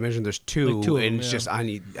fin, but I imagine there's two, Like two of and them, it's yeah. just on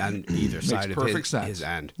either side of perfect sense. his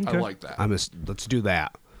end. I like that. Let's do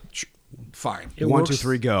that. Fine. It 1, works- 2,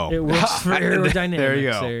 3, go. It works for aerodynamics. There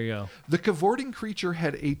you go. There you go. The cavorting creature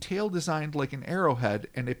had a tail designed like an arrowhead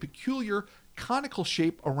and a peculiar conical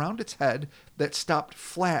shape around its head that stopped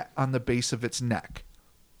flat on the base of its neck.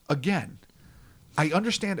 Again, I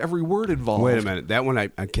understand every word involved. Wait a minute. That one I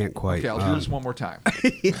can't quite. Okay, I'll do this one more time.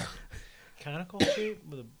 Conical shape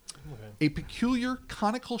with a. A peculiar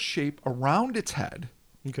conical shape around its head,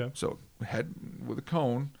 Okay. so head with a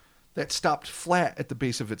cone, that stopped flat at the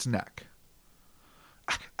base of its neck.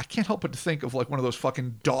 I can't help but to think of like one of those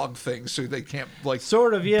fucking dog things so they can't like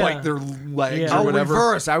Sort of, yeah. bite their legs Yeah. or Oh, whatever.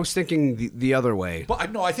 reverse. I was thinking the other way.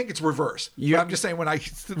 But no, I think it's reverse. You- But I'm just saying when I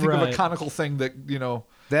think of a Right. conical thing that, you know,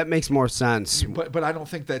 That makes more sense. but I don't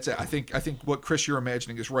think that's it. I think what Chris you're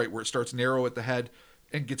imagining is right, where it starts narrow at the head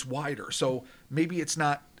and gets wider. So maybe it's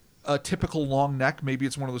not a typical long neck. Maybe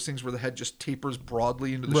it's one of those things where the head just tapers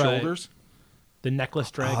broadly into the Right. shoulders. The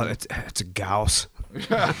necklace dragon. Oh, it's a Gauss.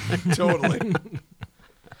 Totally.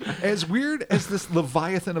 As weird as this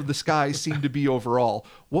Leviathan of the skies seemed to be overall,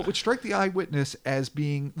 what would strike the eyewitness as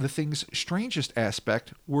being the thing's strangest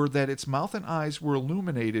aspect were that its mouth and eyes were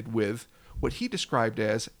illuminated with what he described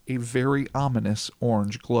as a very ominous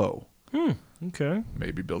orange glow. Okay.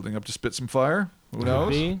 Maybe building up to spit some fire. Who knows?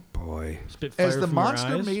 Maybe. Boy. Spitfire As the from your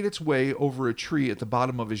monster eyes. made its way over a tree at the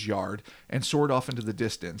bottom of his yard and soared off into the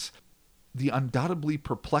distance, the undoubtedly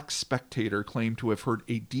perplexed spectator claimed to have heard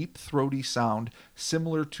a deep, throaty sound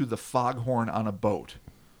similar to the foghorn on a boat.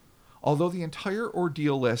 Although the entire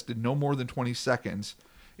ordeal lasted no more than 20 seconds,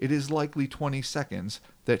 it is likely 20 seconds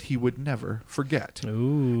that he would never forget.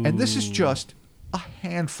 Ooh. And this is just a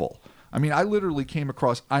handful. I mean, I literally came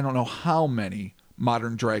across I don't know how many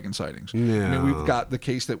modern dragon sightings. I mean, we've got the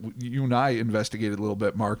case that you and I investigated a little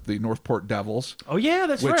bit, Mark, the Northport Devils. Oh yeah,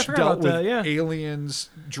 that's right. I Which forgot dealt about with that. Yeah. aliens,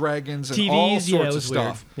 dragons, and TVs. all Yeah, sorts it of was weird.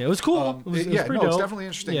 stuff. Yeah, it was cool. It was It's pretty dope. definitely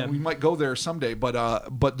interesting. Yeah. We might go there someday,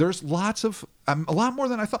 but there's lots of a lot more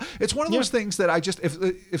than I thought. It's one of those things that I just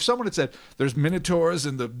if someone had said there's minotaurs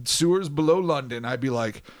in the sewers below London, I'd be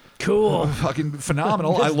like, Cool. fucking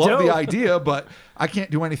phenomenal. I That's love the dope. idea, but I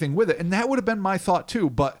can't do anything with it. And that would have been my thought too.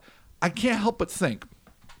 But I can't help but think.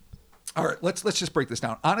 All right, let's just break this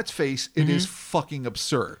down. On its face, it is fucking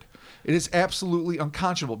absurd. It is absolutely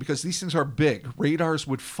unconscionable because these things are big. Radars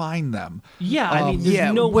would find them. Yeah, I mean, there's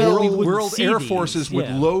yeah, no way we would World see Air these. Forces would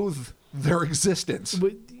Yeah. loathe their existence.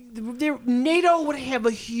 But NATO would have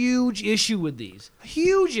a huge issue with these. A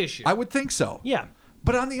huge issue. I would think so. Yeah.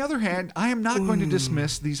 But on the other hand, I am not going to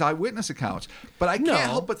dismiss these eyewitness accounts. But I can't No.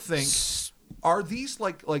 help but think, are these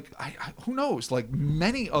like who knows, like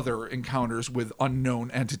many other encounters with unknown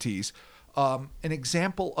entities, an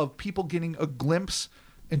example of people getting a glimpse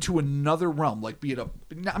into another realm, like be it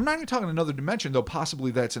I'm not even talking another dimension, though possibly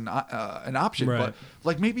that's an option, Right. but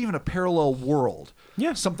like maybe even a parallel world.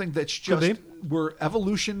 Yeah. Something that's Could just be. where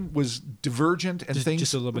evolution was divergent and things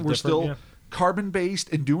just a little bit were different, still yeah. carbon based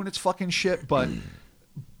and doing its fucking shit, but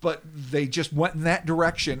they just went in that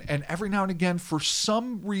direction. And every now and again, for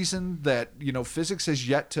some reason that physics has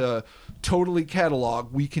yet to totally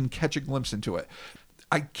catalog, we can catch a glimpse into it.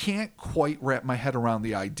 I can't quite wrap my head around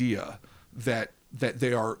the idea that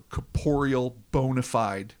they are corporeal, bona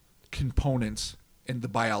fide components in the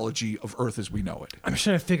biology of Earth as we know it. I'm just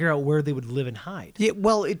trying to figure out where they would live and hide. Yeah,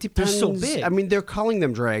 well, it depends. so big. I mean, they're calling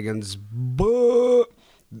them dragons, but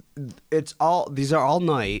these are all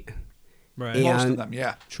night, Right. Yeah. Most And- of them,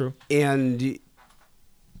 yeah. True. and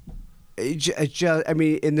it just, I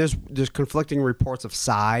mean, and there's conflicting reports of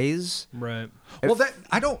size. Right. Well, that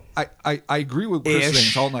I agree with Chris saying Ish.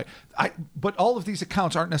 it's all night. But all of these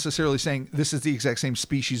accounts aren't necessarily saying this is the exact same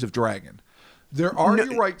species of dragon. There are, No,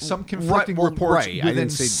 you're right, some conflicting well, reports right. I within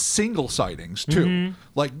didn't say- single sightings too.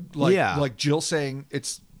 Mm-hmm. Like Jill saying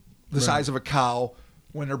it's the size of a cow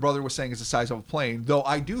when her brother was saying it's the size of a plane. Though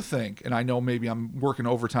I do think, and I know maybe I'm working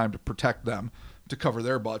overtime to protect them, to cover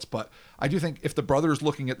their butts, but I do think if the brother is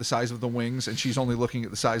looking at the size of the wings and she's only looking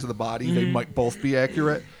at the size of the body, they might both be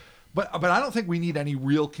accurate. But I don't think we need any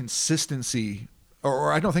real consistency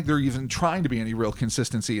or I don't think there even trying to be any real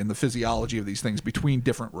consistency in the physiology of these things between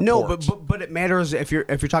different reports. No, but it matters if you're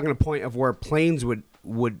talking a point of where planes would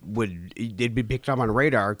they'd be picked up on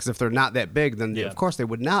radar, because if they're not that big, then of course they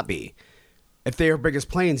would not be. If they are big as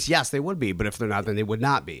planes, yes, they would be, but if they're not, then they would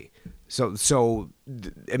not be. So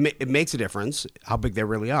it makes a difference how big they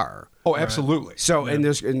really are. Oh, absolutely. So and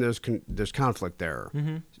there's conflict there.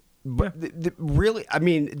 Mm-hmm. But really, I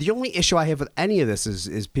mean, the only issue I have with any of this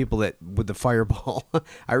is people that with the fireball.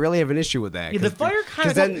 I really have an issue with that. Yeah, the fire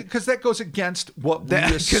kind of because that goes against what we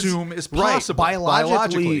assume is possible right,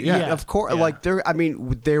 biologically. Yeah. Of course, like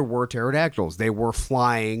there were pterodactyls. They were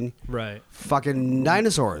flying, fucking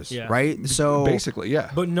dinosaurs, right? So basically,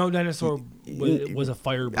 yeah. But no dinosaur was a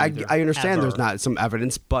fire breather. I understand there's not some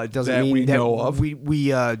evidence, but it doesn't that mean we that know of.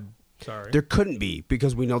 There couldn't be,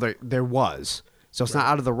 because we know there was. So it's not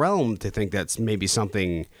out of the realm to think that's maybe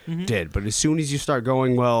something did. But as soon as you start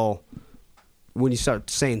going, well, when you start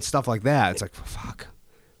saying stuff like that, it's like, fuck.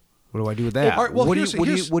 What do I do with that? All right, well, what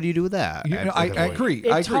do you do with that? I agree.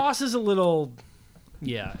 It tosses a little,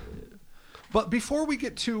 But before we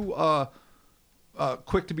get too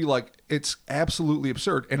quick to be like, it's absolutely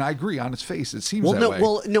absurd, and I agree on its face, it seems that way.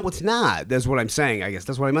 Well, no, it's not. That's what I'm saying. I guess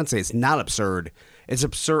that's what I meant to say. It's not absurd. It's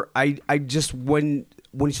absurd. I just when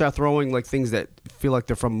you start throwing like things that feel like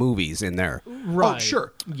they're from movies in there. Right. Oh,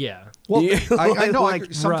 sure. Yeah. Well, I know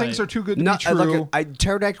like, some things are too good to be true. Like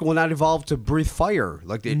pterodactyl will not evolve to breathe fire.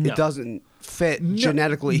 Like it doesn't fit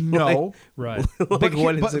genetically. No. Right. Like,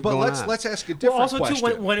 but let's ask a different also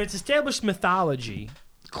question. too, when it's established mythology,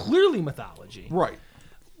 clearly mythology, right?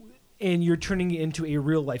 And you're turning it into a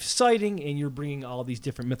real life sighting, and you're bringing all these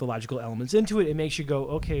different mythological elements into it. It makes you go,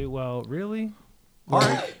 okay, well, really? All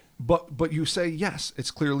right. But you say, yes,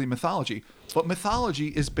 it's clearly mythology. But mythology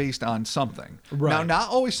is based on something. Right. Now, not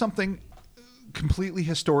always something completely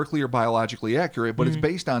historically or biologically accurate, but it's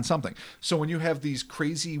based on something. So when you have these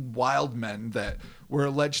crazy wild men that were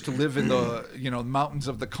alleged to live in the mountains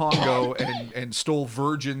of the Congo and stole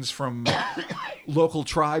virgins from local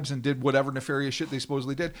tribes and did whatever nefarious shit they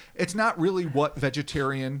supposedly did, it's not really what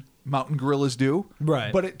vegetarian mountain gorillas do.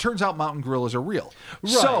 Right. But it turns out mountain gorillas are real.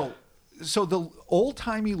 Right. So the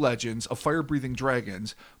old-timey legends of fire-breathing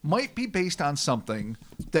dragons might be based on something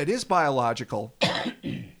that is biological,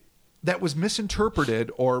 that was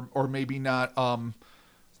misinterpreted or maybe not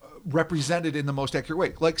represented in the most accurate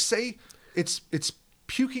way. Like, say it's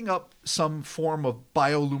puking up some form of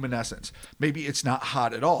bioluminescence. Maybe it's not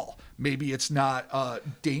hot at all. Maybe it's not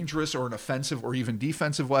dangerous or an offensive or even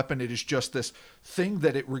defensive weapon. It is just this thing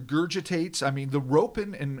that it regurgitates. I mean, the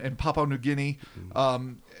ropin in Papua New Guinea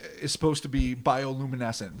is supposed to be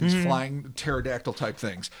bioluminescent, these flying pterodactyl type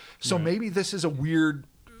things. So maybe this is a weird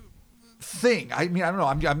thing. I mean, I don't know.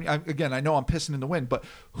 I'm again, I know I'm pissing in the wind, but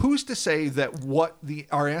who's to say that what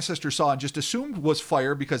our ancestors saw and just assumed was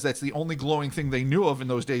fire because that's the only glowing thing they knew of in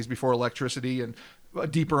those days before electricity and a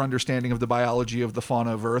deeper understanding of the biology of the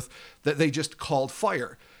fauna of Earth, that they just called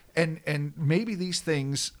fire. And maybe these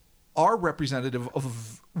things are representative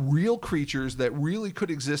of real creatures that really could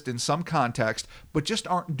exist in some context, but just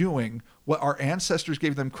aren't doing what our ancestors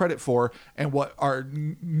gave them credit for and what our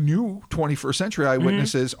new 21st century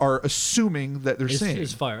eyewitnesses are assuming that they're seeing.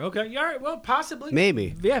 Is fire. Okay. All right. Well, possibly.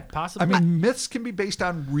 Maybe. Yeah, possibly. I mean, myths can be based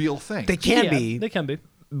on real things. They can be. They can be.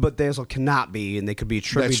 But they also cannot be, and they could be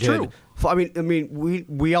attributed. That's true. I mean,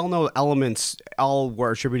 we all know elements all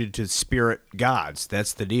were attributed to spirit gods.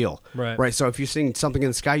 That's the deal, right? So if you're seeing something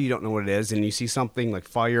in the sky, you don't know what it is, and you see something like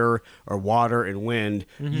fire or water and wind,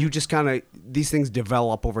 you just kind of, these things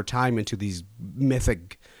develop over time into these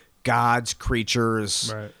mythic gods,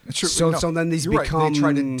 creatures. Right. So then these become. Right. They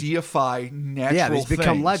try to deify natural. Yeah, these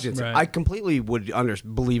become things. legends. Right. I completely would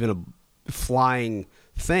believe in a flying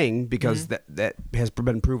thing because that has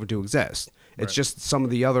been proven to exist. It's just some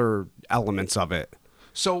of the other elements of it.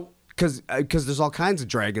 So because there's all kinds of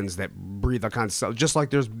dragons that breathe all kinds of stuff. Just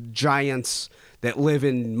like there's giants that live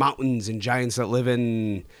in mountains and giants that live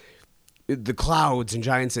in the clouds and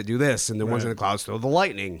giants that do this, and the ones in the clouds throw the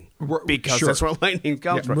lightning because that's where lightning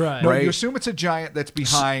comes from. Right. No, you assume it's a giant that's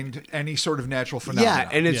behind any sort of natural phenomenon. Yeah,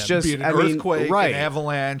 and it's just be it an earthquake, an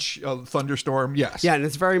avalanche, a thunderstorm. Yes. Yeah, and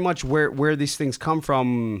it's very much where these things come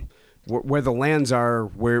from, where the lands are,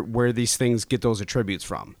 where these things get those attributes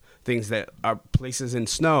from. Things that are places in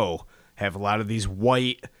snow have a lot of these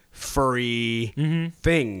white, furry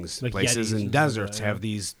things. Like places Yetis in and deserts stuff, have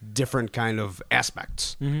these different kind of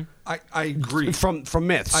aspects. I agree. From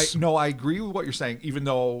myths. I agree with what you're saying, even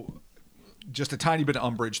though just a tiny bit of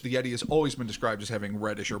umbrage. The Yeti has always been described as having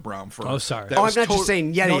reddish or brown fur. Oh, sorry. I'm not just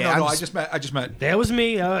saying Yeti. No. I just meant. That was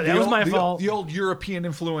me. That was my fault. The old European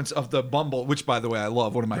influence of the Bumble, which, by the way, I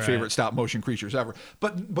love. One of my favorite stop motion creatures ever.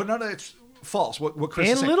 But none of it's false. What Chris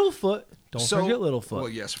is saying. And Littlefoot. Don't forget Littlefoot. Well,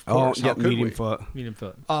 yes, of course. Oh, yeah, medium foot. Medium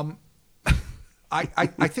foot.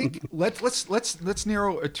 I think let's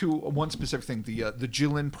narrow it to one specific thing. The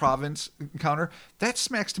Jilin province encounter that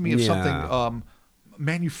smacks to me of something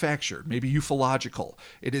manufactured, maybe ufological.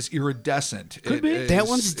 It is iridescent. Could be. That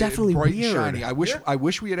one's definitely bright weird. and shiny. I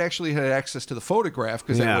wish we had actually had access to the photograph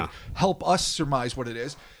because that would help us surmise what it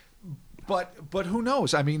is. But who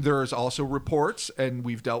knows? I mean, there's also reports, and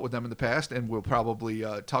we've dealt with them in the past, and we'll probably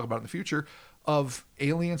talk about it in the future, of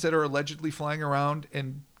aliens that are allegedly flying around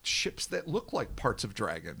in ships that look like parts of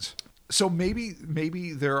dragons. So maybe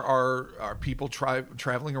there are people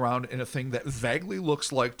traveling around in a thing that vaguely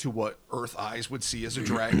looks like to what Earth eyes would see as a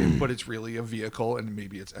dragon, but it's really a vehicle, and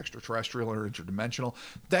maybe it's extraterrestrial or interdimensional.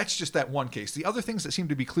 That's just that one case. The other things that seem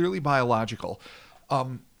to be clearly biological,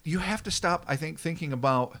 you have to stop, I think, thinking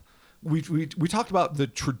about. We talked about the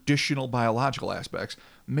traditional biological aspects.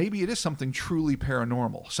 Maybe it is something truly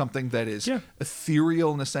paranormal, something that is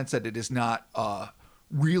ethereal in the sense that it is not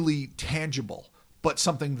really tangible, but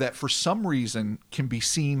something that for some reason can be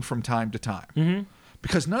seen from time to time. Mm-hmm.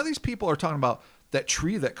 Because none of these people are talking about that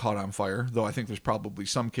tree that caught on fire, though I think there's probably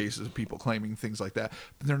some cases of people claiming things like that.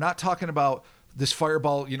 But they're not talking about this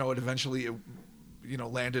fireball, it eventually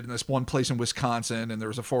landed in this one place in Wisconsin and there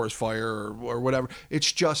was a forest fire or whatever.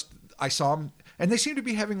 It's just, I saw them, and they seem to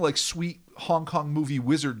be having like sweet Hong Kong movie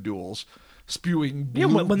wizard duels, spewing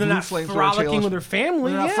blue, when they're not frolicking with their family.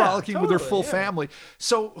 When they're not frolicking with their full family.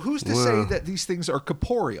 So who's to say that these things are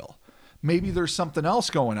corporeal? Maybe there's something else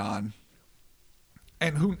going on,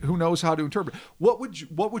 and who knows how to interpret. What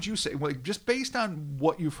would you say? Like, just based on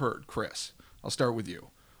what you've heard, Chris? I'll start with you.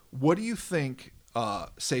 What do you think?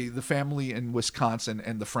 Say the family in Wisconsin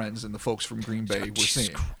and the friends and the folks from Green Bay were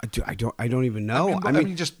seeing. I don't even know. I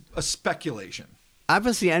mean, just a speculation.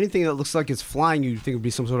 Obviously, anything that looks like it's flying, you'd think would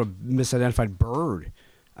be some sort of misidentified bird.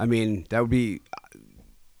 I mean, that would be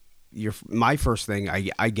my first thing,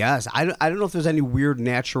 I guess. I don't know if there's any weird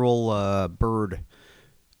natural bird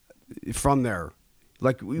from there.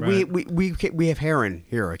 Like we have heron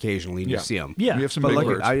here occasionally, and you see them. Yeah, we have some big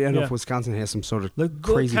birds. I don't know if Wisconsin has some sort of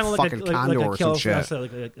crazy fucking condor or some shit.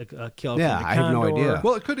 I have no idea.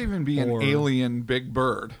 Well, it could even be an alien big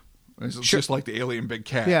bird. It's just like the alien big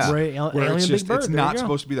cat. Yeah, right. Alien big bird. It's not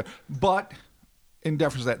supposed to be there. But in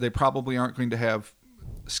deference to that, they probably aren't going to have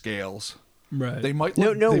scales. Right. They might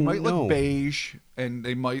look. They might look beige, and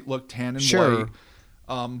they might look tan and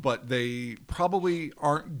white. But they probably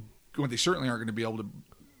aren't. They certainly aren't going to be able to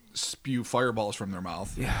spew fireballs from their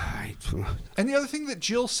mouth. Yeah. And the other thing that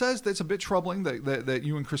Jill says that's a bit troubling that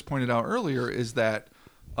you and Chris pointed out earlier is that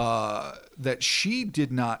that she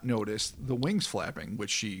did not notice the wings flapping,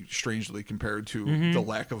 which she strangely compared to the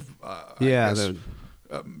lack of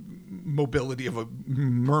mobility of a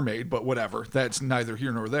mermaid, but whatever. That's neither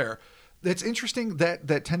here nor there. That's interesting.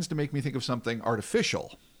 That tends to make me think of something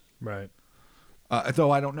artificial. Right.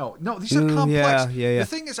 Though I don't know. No, these are complex. Yeah. The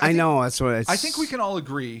thing is, I know that's what it's. I think we can all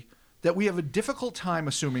agree that we have a difficult time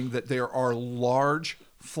assuming that there are large,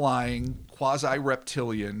 flying,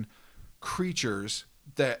 quasi-reptilian creatures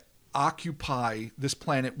that occupy this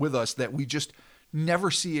planet with us that we just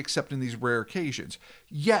never see except in these rare occasions.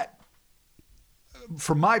 Yet,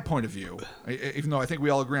 from my point of view, even though I think we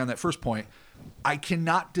all agree on that first point, I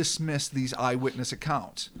cannot dismiss these eyewitness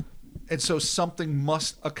accounts. And so something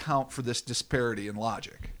must account for this disparity in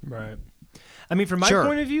logic. Right. I mean, from my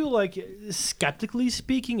point of view, like, skeptically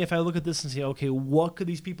speaking, if I look at this and say, okay, what could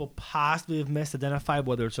these people possibly have misidentified,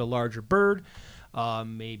 whether it's a larger bird,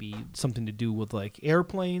 maybe something to do with, like,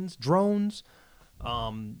 airplanes, drones,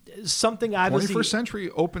 something obviously... 21st century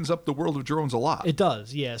opens up the world of drones a lot. It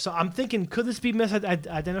does, yeah. So I'm thinking, could this be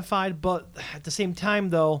misidentified? But at the same time,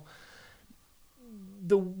 though,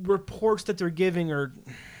 the reports that they're giving are...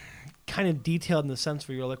 kind of detailed in the sense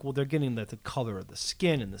where you're like, well, they're getting the color of the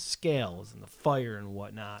skin and the scales and the fire and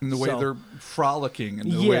whatnot. And the way they're frolicking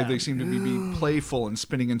and the way they seem to be being playful and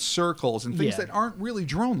spinning in circles and things that aren't really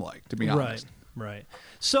drone-like, to be honest. Right.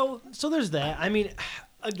 So there's that. I mean,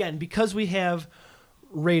 again, because we have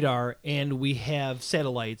radar and we have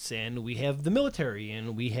satellites and we have the military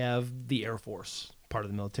and we have the Air Force, part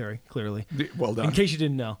of the military, clearly. Well done. In case you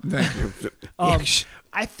didn't know. Thank you.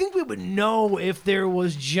 I think we would know if there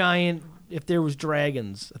was dragons.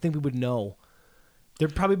 I think we would know.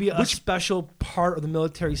 There'd probably be a special part of the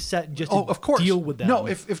military set just to deal with that. No,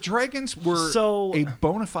 if dragons were a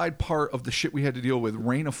bona fide part of the shit we had to deal with,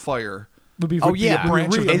 Reign of Fire, would be a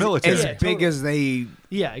branch of the military. As big as they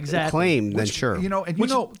exactly. claim, then sure.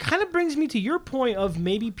 Which kind of brings me to your point of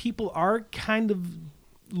maybe people are kind of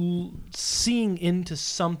seeing into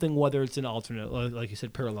something, whether it's an alternate, like you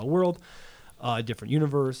said, parallel world, different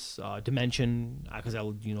universe, dimension. Because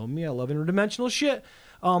you know me, I love interdimensional shit.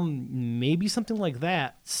 Maybe something like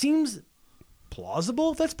that seems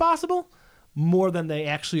plausible if that's possible, more than they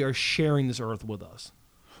actually are sharing this Earth with us.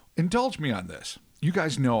 Indulge me on this. You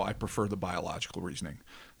guys know I prefer the biological reasoning.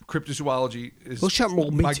 Cryptozoology is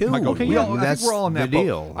me too. My go-to. Okay, I think we're all in that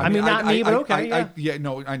deal. boat. I mean, not me, but okay. I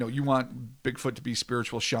know. You want Bigfoot to be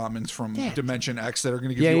spiritual shamans from Dimension X that are going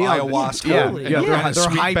to give you ayahuasca. They're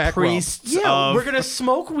high priests. Yeah, we're going to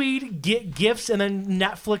smoke weed, get gifts, and then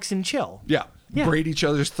Netflix and chill. Yeah. Braid each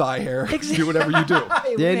other's thigh hair. Exactly. Do whatever you do.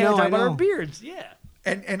 I know. About our beards. Yeah.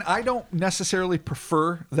 And I don't necessarily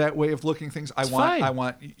prefer that way of looking at things. I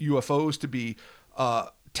want UFOs to be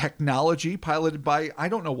technology piloted by, I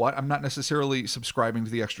don't know what. I'm not necessarily subscribing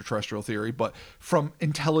to the extraterrestrial theory, but from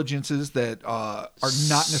intelligences that are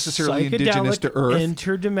not necessarily indigenous to Earth.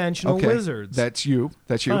 Interdimensional wizards. That's you.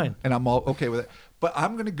 Fine. And I'm all okay with it. But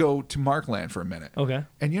I'm going to go to Markland for a minute. Okay.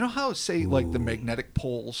 And you know how, say, like the magnetic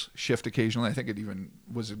poles shift occasionally? I think it even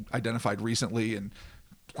was identified recently, and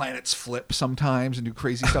planets flip sometimes and do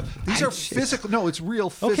crazy stuff. These are physical. No, it's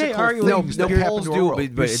real physical things that happen to our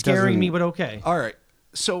world. But it's scaring me, but okay. All right.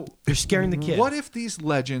 So they're scaring the kid. What if these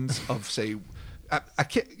legends of, say, I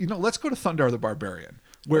can't, let's go to Thundar the Barbarian,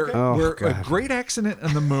 where a great accident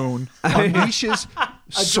on the moon unleashes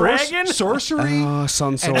sorcery,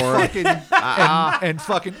 sun sword, and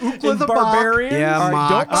fucking Ookla the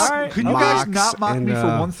Barbarian. Can you guys not mock me for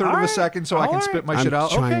 1/3 of a second so I can spit my shit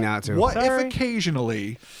out? I'm trying not to. What if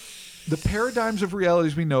occasionally the paradigms of reality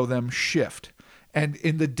as we know them shift, and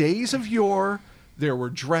in the days of yore, there were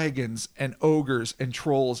dragons and ogres and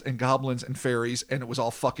trolls and goblins and fairies, and it was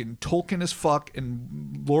all fucking Tolkien as fuck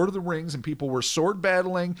and Lord of the Rings, and people were sword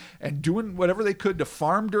battling and doing whatever they could to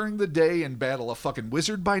farm during the day and battle a fucking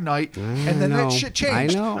wizard by night. And then that shit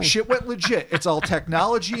changed. Shit went legit. It's all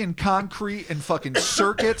technology and concrete and fucking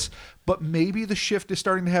circuits. But maybe the shift is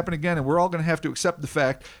starting to happen again, and we're all going to have to accept the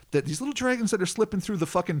fact that these little dragons that are slipping through the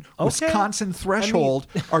fucking Wisconsin threshold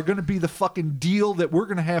are going to be the fucking deal that we're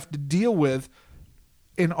going to have to deal with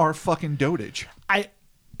in our fucking dotage.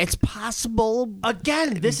 It's possible.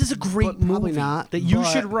 Again, this is a great movie that you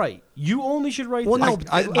should write. You only should write this.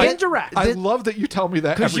 And direct. I love that you tell me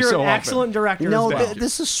that every so often. Because you're an excellent director. No,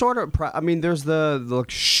 this is sort of... there's the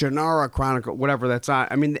Shannara Chronicle, whatever that's on.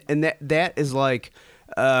 I mean, and that is like...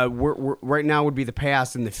 we're right now would be the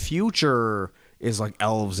past, and the future is like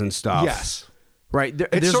elves and stuff. Yes. Right.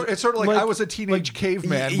 It's sort of like I was a teenage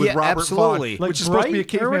caveman with Robert Vaughn, which is supposed to be a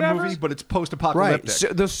caveman movie, but it's post-apocalyptic.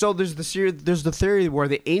 Right. So there's the theory where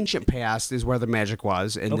the ancient past is where the magic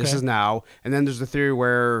was, and this is now. And then there's the theory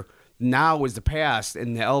where now is the past,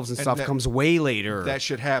 and the elves and stuff comes way later. That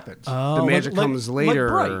shit happens. The magic comes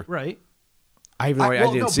later. Right. I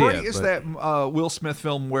didn't see it. Is that Will Smith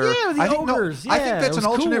film where the ogres. I think that's an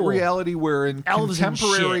alternate reality where in elves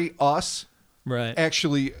contemporary us. Right.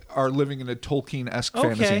 Actually are living in a Tolkien-esque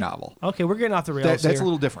fantasy novel. Okay, we're getting off the rails. That's a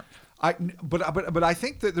little different. But I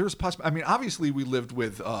think that there's possible. I mean, obviously we lived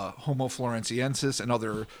with Homo floresiensis and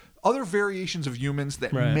other variations of humans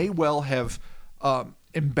that may well have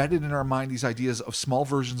embedded in our mind these ideas of small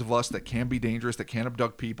versions of us that can be dangerous, that can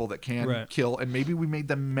abduct people, that can kill, and maybe we made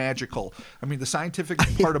them magical. I mean, the scientific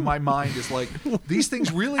part of my mind is like, these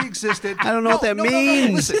things really existed. I don't know what that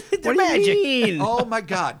means. Listen, what do you mean? Oh my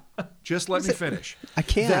God. Just let me finish. I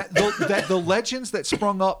can't. That the legends that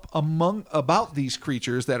sprung up about these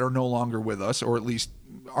creatures that are no longer with us, or at least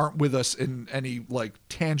aren't with us in any like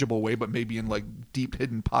tangible way, but maybe in like deep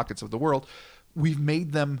hidden pockets of the world, we've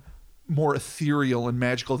made them more ethereal and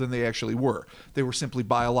magical than they actually were. They were simply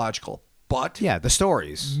biological. But the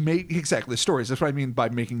stories. Exactly, the stories. That's what I mean by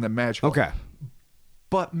making them magical. Okay.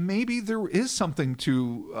 But maybe there is something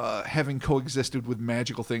to having coexisted with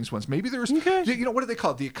magical things once. Maybe there's, what do they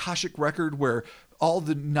call it? The Akashic Record, where all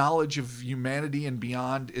the knowledge of humanity and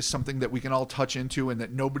beyond is something that we can all touch into, and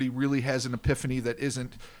that nobody really has an epiphany that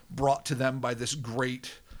isn't brought to them by this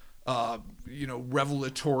great,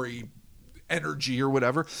 revelatory energy or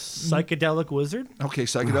whatever. Psychedelic wizard. Okay,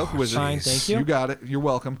 psychedelic wizard. Fine, thank you. You got it. You're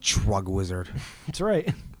welcome. Drug wizard. That's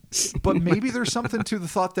right. But maybe there's something to the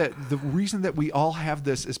thought that the reason that we all have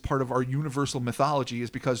this as part of our universal mythology is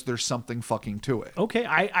because there's something fucking to it. Okay,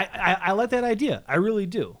 I like that idea. I really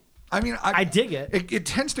do. I mean, I dig it. It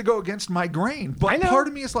tends to go against my grain, but part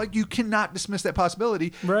of me is like, you cannot dismiss that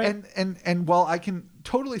possibility. Right. And while I can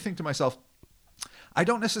totally think to myself, I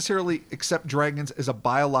don't necessarily accept dragons as a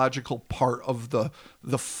biological part of the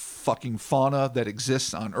fucking fauna that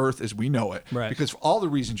exists on Earth as we know it. Right. Because for all the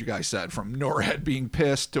reasons you guys said, from Norhead being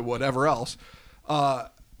pissed to whatever else,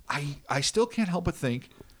 I still can't help but think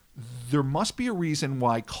there must be a reason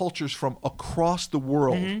why cultures from across the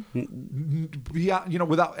world,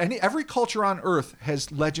 without every culture on Earth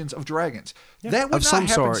has legends of dragons. That would not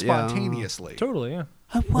happen spontaneously. Totally, yeah.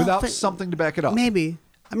 Without something to back it up. Maybe.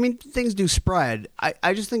 I mean, things do spread.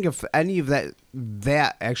 I just think if any of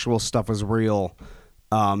that actual stuff was real,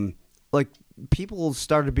 like people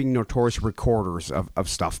started being notorious recorders of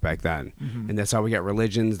stuff back then, and that's how we got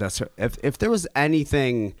religions. That's if there was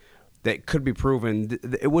anything that could be proven,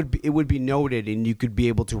 it would be noted, and you could be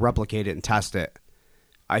able to replicate it and test it.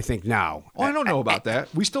 I think now. Oh, I don't know about that.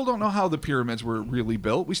 We still don't know how the pyramids were really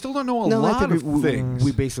built. We still don't know a lot of things.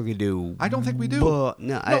 We basically do. I don't think we do. But,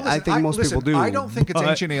 I think most people do. I don't think it's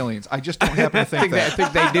ancient aliens. I just don't happen to think that. I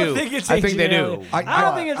think they do. I think they do. I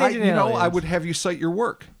don't think it's ancient aliens. I would have you cite your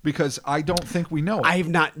work because I don't think we know it. I have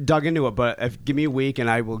not dug into it, but give me a week and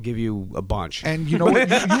I will give you a bunch. And you know what?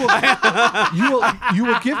 You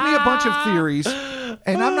will give me a bunch of theories.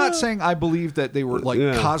 And I'm not saying I believe that they were like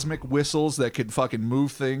cosmic whistles that could fucking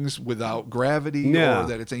move things without gravity or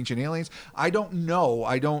that it's ancient aliens. I don't know.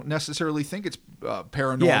 I don't necessarily think it's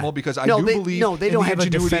paranormal because I do believe they don't have a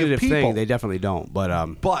definitive thing. They definitely don't. But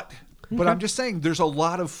I'm just saying there's a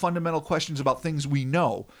lot of fundamental questions about things we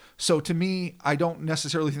know. So to me, I don't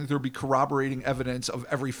necessarily think there'll be corroborating evidence of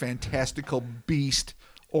every fantastical beast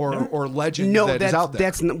or legend that is out there.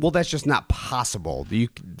 That's just not possible.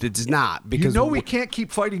 It's not because we can't keep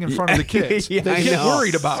fighting in front of the kids. They get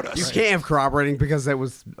worried about us. You can't have corroborating because that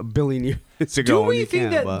was a billion years ago. Do we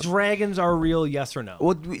think that dragons are real? Yes or no?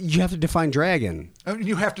 Well, you have to define dragon.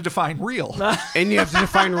 You have to define real, and you have to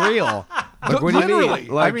define real. Like, what do you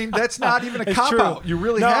mean? I mean, that's not even a cop out. You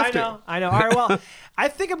really have to. I know. All right. Well, I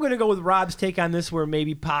think I'm going to go with Rob's take on this, where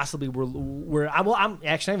maybe possibly I'm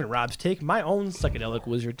actually not even Rob's take. My own psychedelic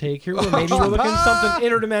wizard take here, where maybe we're looking at something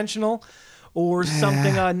interdimensional or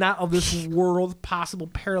something not of this world, possible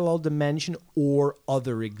parallel dimension or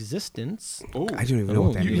other existence. Ooh. I don't even know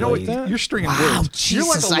what that means. You know what? You're stringing words.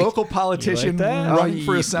 Jesus, you're like a local politician running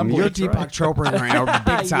for assembly. You're Deepak Chopra right now,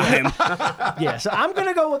 big time. Yeah, so I'm going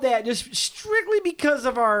to go with that just strictly because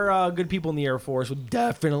of our good people in the Air Force would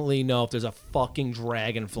definitely know if there's a fucking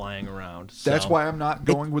dragon flying around. So. That's why I'm not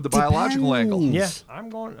going with the biological angle. Yeah, I'm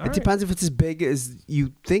going. It depends if it's as big as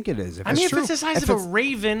you think it is. If it's the size of a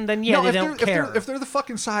raven, then they don't care. If they're the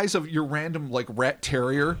fucking size of your random like rat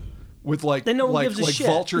terrier with like then no one gives a shit.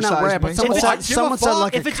 Vulture size wings, someone said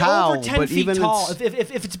like if a it's cow, over 10 but feet even tall,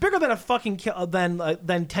 if it's bigger than a fucking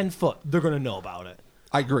than 10 foot, they're gonna know about it.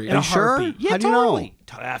 I agree. In a sure? heartbeat. Yeah, How do you totally.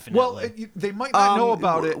 know? Definitely. Well, they might not know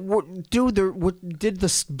about it. Dude, did the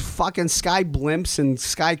fucking sky blimps and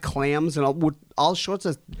sky clams and all sorts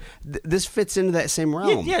of... This fits into that same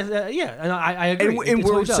realm. Yeah. And I agree. And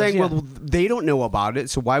we're saying, well, they don't know about it,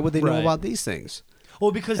 so why would they know about these things?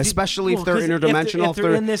 Well, because especially if they're interdimensional,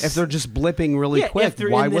 if they're just blipping really quick, if they're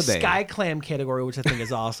why in would the they? Sky clam category, which I think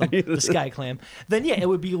is awesome, the sky clam, then it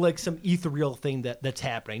would be like some ethereal thing that's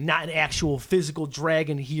happening, not an actual physical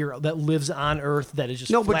dragon here that lives on Earth that is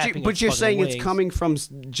just but you're saying wings. It's coming from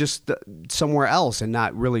just somewhere else and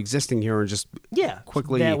not really existing here and just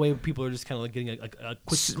quickly. That way, people are just kind of like getting a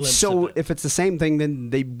quick glimpse. So of it. if it's the same thing, then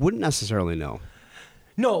they wouldn't necessarily know.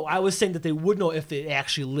 No, I was saying that they would know if they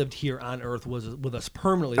actually lived here on Earth with us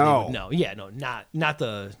permanently. They would know. Yeah, no, not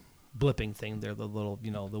the blipping thing. They're the little,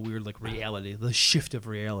 the weird like reality, the shift of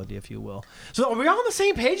reality, if you will. So are we all on the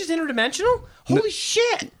same page as interdimensional? Holy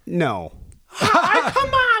shit! No.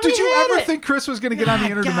 Come on! Did you ever think Chris was going to get on the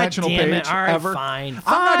interdimensional page? All right, ever? Fine.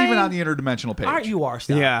 I'm not even on the interdimensional page. All right, you are.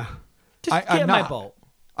 Stop. Yeah. Just get in my boat.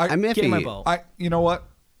 I'm iffy. Get in my boat. You know what?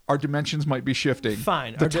 Our dimensions might be shifting.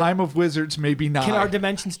 Fine. The time of wizards may be nigh. Can our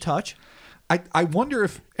dimensions touch? I wonder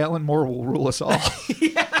if Alan Moore will rule us all.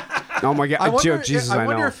 Oh my God! I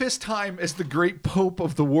wonder if his time as the great pope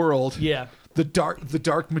of the world, the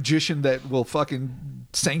dark magician that will fucking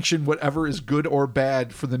sanction whatever is good or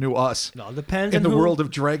bad for the new us. No, it depends in on the world of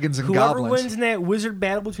dragons and whoever goblins. Whoever wins in that wizard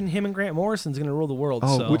battle between him and Grant Morrison is going to rule the world.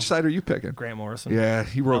 Oh, which side are you picking? Grant Morrison. Yeah,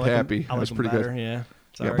 he wrote Happy. That was pretty good. Yeah.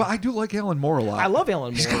 Yeah, but I do like Alan Moore a lot. I love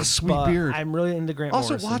Alan Moore. He's got a sweet beard. I'm really into Grant also,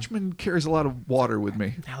 Morrison. Watchmen carries a lot of water with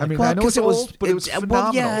me. I know it's old, but it was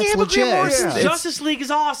phenomenal. It's but legit. Grant Morrison's Justice League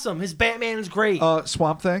is awesome. His Batman is great.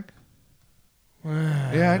 Swamp Thing?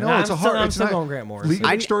 Yeah, I know I'm it's a still- hard. I'm it's still not going Grant Morrison. League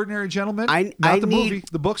of Extraordinary Gentlemen. I not the need- movie.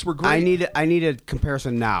 The books were great. I need a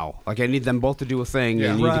comparison now. Like I need them both to do a thing.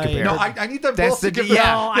 Yeah. And you need Right. to compare. No, I need them That's both the to give. deal.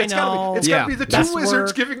 Yeah. No, I it's gotta know. be. It's Yeah. gotta be the That's two where-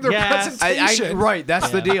 wizards giving their yes. presentation. Right, that's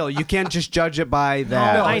the Yeah. deal. You can't just judge it by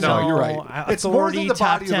that. No, I know. you're right. It's more than Authority, the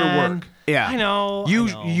top body of their 10. work. Yeah, I know.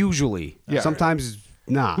 Usually, Yeah. sometimes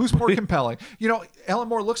not. Who's more compelling? You know, Alan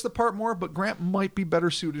Moore looks the part more, but Grant might be better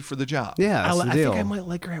suited for the job. Yeah, that's the I deal. think I might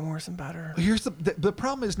like Grant Morrison better. Here's the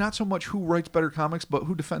problem is not so much who writes better comics, but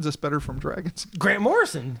who defends us better from dragons. Grant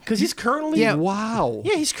Morrison, because he's currently. Yeah. Wow.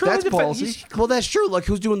 Yeah, he's currently. That's ballsy. Well, that's true. Like,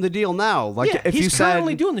 who's doing the deal now? Like, Yeah, if he's you said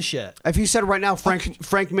currently doing the shit. if you said right now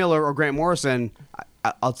Frank Miller or Grant Morrison,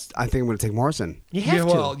 I think I'm going to take Morrison. You have to.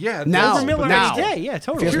 Well, yeah. Now, Over Miller now. any day. Yeah,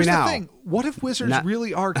 totally. Here's Here's me the now. thing: what if wizards Not-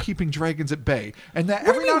 really are keeping dragons at bay? And that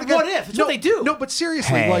What do every you now mean, and again, what if? It's what they do. No, but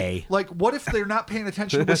seriously, Hey. like what if they're not paying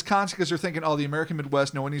attention to Wisconsin because they're thinking, oh, the American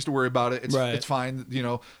Midwest, no one needs to worry about it. Right. It's fine. You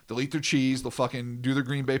know, they'll eat their cheese, they'll fucking do their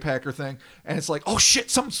Green Bay Packer thing, and it's like, oh shit,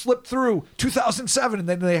 something slipped through 2007, and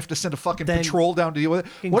then they have to send a fucking Then- patrol down to deal with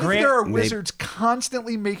it. And What if Grant- there are Maybe- wizards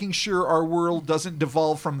constantly making sure our world doesn't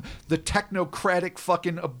devolve from the technocratic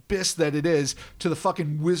fucking abyss that it is to the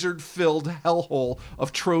fucking wizard-filled hellhole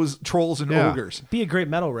of trolls and Yeah. ogres? Be a great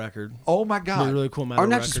metal record. Oh my Be god! a really cool metal Or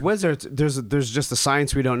not record. just wizards. There's just the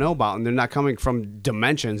science we don't know about, and they're not coming from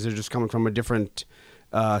dimensions. They're just coming from a different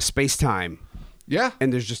space time. Yeah.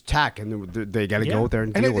 And there's just tech, and they got to Yeah. go there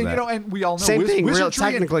and And, deal with you that. know, and we all know Same thing. wizardry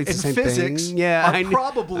Technically, it's the and same physics thing. Yeah, are I know.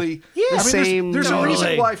 probably Yeah. Same- There's a no. reason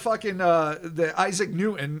Totally. why fucking the Isaac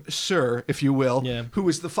Newton, sir, if you will, Yeah. who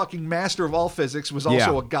was the fucking master of all physics, was also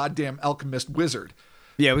Yeah. a goddamn alchemist wizard.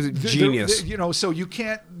 Yeah, it was genius. You know, so you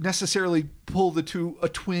can't necessarily pull the two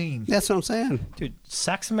atween. That's what I'm saying. Dude,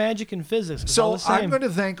 sex, magic, and physics. It's all So the same. I'm going to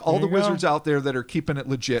thank all There the you go. wizards out there that are keeping it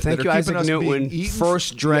legit. Thank that you, are keeping Isaac us being Newton, eaten.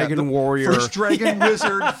 first dragon the warrior. first dragon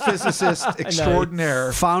wizard, physicist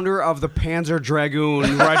extraordinaire. Founder of the Panzer Dragoon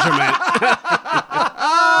Regiment.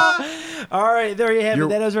 All right, there you have it. You're-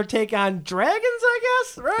 That is our take on dragons, I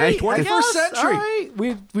guess. Right? Hey, 21st I guess. century. All right.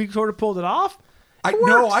 We sort of pulled it off.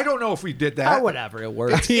 No, I don't know if we did that. Oh, whatever. It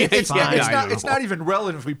works. It's It's fine. yeah, I don't It's know. not even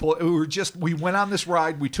relevant if we pull it. We went on this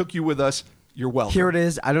ride. We took you with us. You're welcome. Here it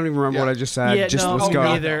is. I don't even remember Yeah. what I just said. Yeah, just no, let's me go.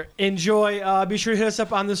 neither. Enjoy. Be sure to hit us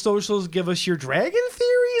up on the socials. Give us your dragon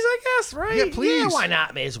theories, I guess, right? Yeah, please. Yeah, why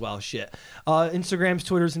not? May as well. Shit. Instagrams,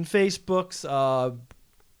 Twitters, and Facebooks.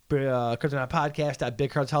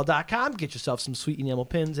 Podcast.bigcartel.com. Get yourself some sweet enamel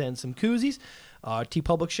pins and some koozies.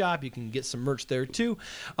 T-Public Shop. You can get some merch there, too.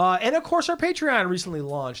 And, of course, our Patreon recently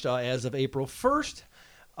launched as of April 1st.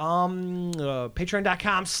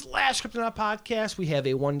 Patreon.com/Kryptonaut Podcast. We have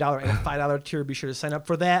a $1 and a $5 tier. Be sure to sign up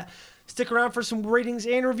for that. Stick around for some ratings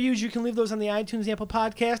and reviews. You can leave those on the iTunes and Apple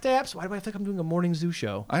Podcast apps. Why do I think I'm doing a morning zoo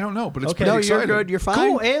show? I don't know, but it's Okay. pretty No, exciting. you're good. You're fine.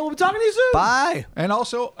 Cool, and we'll be talking to you soon. Bye. And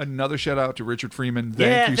also another shout out to Richard Freeman.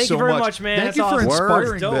 Yeah, Thank you thank so you very much. much, man. Thank That's you for awesome.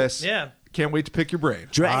 inspiring Dope. this. Yeah. Can't wait to pick your brain.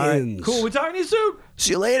 Dragons. Cool, we're talking to you soon.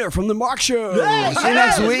 See you later from the Mark Show. Hey, See you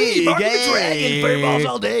next it's me, week. Marky the Yay. Dragon, Fireballs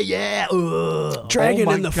all day, yeah. Dragon Oh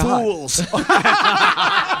my and the God. Fools.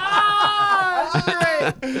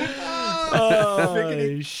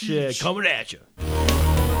 Oh, shit. Coming at you.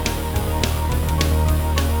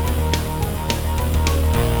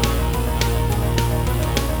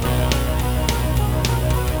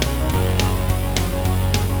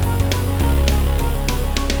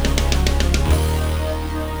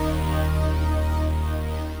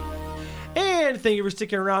 And thank you for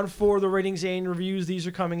sticking around for the ratings and reviews. These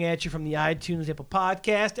are coming at you from the iTunes, Apple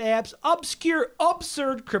Podcast apps. Obscure,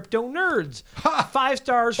 absurd crypto nerds. 5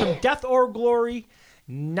 stars from Death or Glory.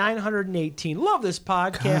 918. Love this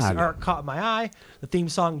podcast. God. Art caught my eye. The theme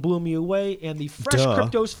song blew me away. And the Fresh Duh.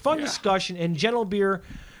 Cryptos fun discussion and gentle beer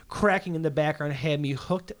cracking in the background had me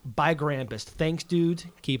hooked by Grampus. Thanks, dudes.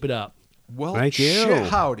 Keep it up. Well, Thank you. shit,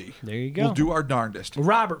 howdy. There you go. We'll do our darndest.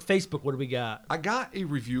 Robert, Facebook, what do we got? I got a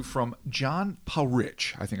review from John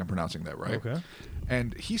Paurich. I think I'm pronouncing that right. Okay.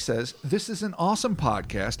 And he says, "This is an awesome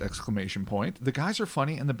podcast!" Exclamation point. The guys are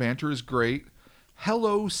funny and the banter is great.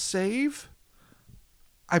 Hello, save.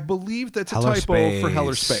 I believe that's a Hello, typo for space.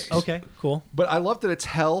 Heller Space. Okay, cool. But I love that it's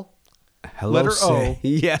hell. Hello, Letter say. O.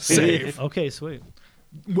 Yes. Save. Okay, sweet.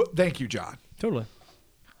 Thank you, John. Totally.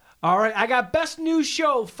 All right, I got Best New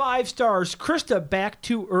Show, 5 stars. Krista, Back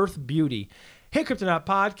to Earth Beauty. Hey, Kryptonaut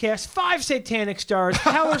Podcast, 5 satanic stars.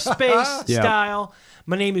 Heller Space Yeah. style.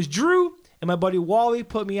 My name is Drew, and my buddy Wally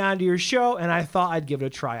put me onto your show, and I thought I'd give it a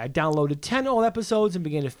try. I downloaded 10 old episodes and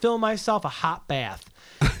began to fill myself a hot bath.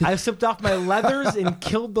 I slipped off my leathers and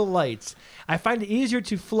killed the lights. I find it easier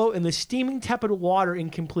to float in the steaming, tepid water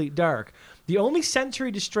in complete dark. The only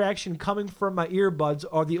sensory distraction coming from my earbuds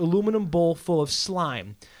are the aluminum bowl full of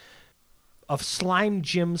slime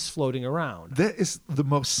gems floating around. That is the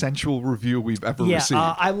most sensual review we've ever received.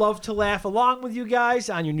 I love to laugh along with you guys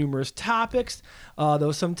on your numerous topics,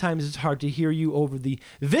 though sometimes it's hard to hear you over the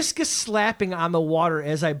viscous slapping on the water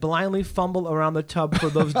as I blindly fumble around the tub for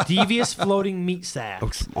those devious floating meat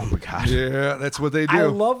sacks. Oh my god. Yeah, that's what they do. I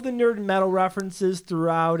love the nerd and metal references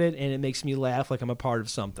throughout it, and it makes me laugh like I'm a part of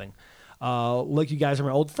something. Like you guys are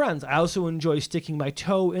my old friends. I also enjoy sticking my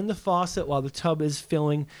toe in the faucet while the tub is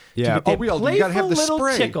filling. Yeah. To get that we all do. You gotta have the playful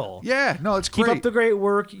little spray. tickle. Yeah, no, it's Keep great. up the great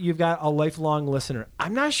work. You've got a lifelong listener.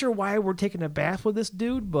 I'm not sure why we're taking a bath with this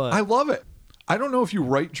dude, but I love it. I don't know if you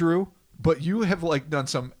write, Drew, but you have like done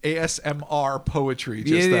some ASMR poetry.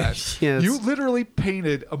 Just that. Yes. You literally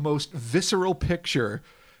painted a most visceral picture.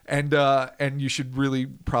 And you should really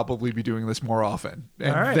probably be doing this more often.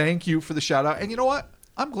 And All right. Thank you for the shout out. And you know what?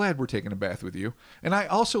 I'm glad we're taking a bath with you. And I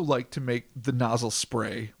also like to make the nozzle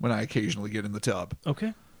spray when I occasionally get in the tub.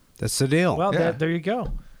 okay. That's the deal. Well, Yeah. there you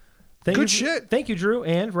go. Good shit. Thank you, Drew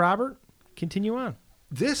and Robert. Continue on.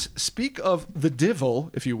 Speak of the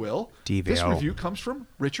divil, if you will. Devil. This review comes from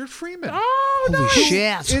Richard Freeman. Oh, Holy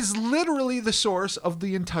nice. shit. Is literally the source of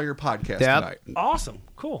the entire podcast Yep. tonight. Awesome.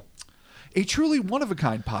 Cool. A truly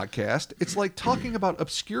one-of-a-kind podcast. It's like talking about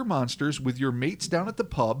obscure monsters with your mates down at the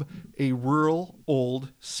pub, a rural,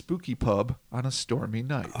 old, spooky pub on a stormy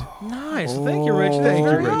night. Nice. Thank you, Rich. That's Thank you,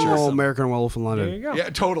 very Richard. Oh, awesome. American Werewolf in There you London. go. Yeah,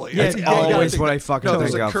 totally. Yeah, That's yeah, always yeah. what I fucking No,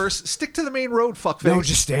 there's think a of. curse. Stick to the main road, fuckface. No,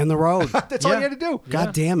 just stay on the road. That's all you had to do.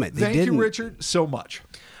 God damn it. They Thank didn't. you, Richard, so much.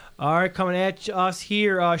 All right, coming at us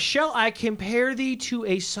here. Shall I compare thee to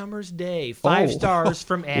a summer's day? 5 Oh. stars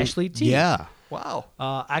from Ashley T. Yeah. Wow.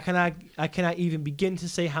 I cannot even begin to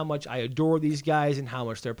say how much I adore these guys and how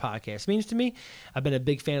much their podcast means to me. I've been a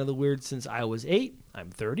big fan of the Weird since I was 8.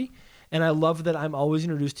 I'm 30. And I love that I'm always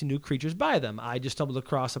introduced to new creatures by them. I just stumbled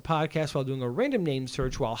across a podcast while doing a random name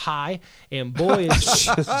search while high, and boy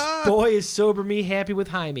is sober me happy with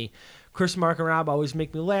high me. Chris, Mark, and Rob always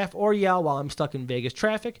make me laugh or yell while I'm stuck in Vegas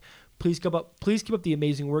traffic. Please keep up the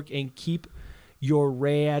amazing work and keep your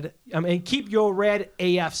rad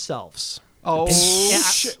AF selves. Oh, And-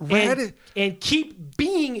 shit. and keep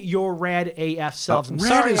being your rad AF selves. I'm Rad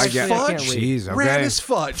sorry, is I can't fudge. read. Jeez, okay. Rad as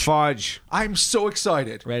fudge. Fudge. I'm so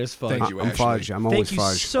excited. Rad as fudge. Thank you, I'm Ashley. fudge. I'm always Thank you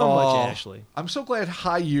fudge. so much, Ashley. I'm so glad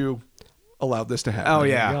Hi You allowed this to happen. Oh, There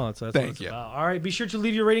you yeah. go. That's what Thank it's you. about. All right, be sure to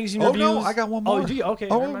leave your ratings and Oh, reviews. no, I got one more. Oh, do you? Okay.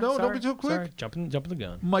 Oh, never mind. no, don't Sorry. be too quick. Sorry. Jumping the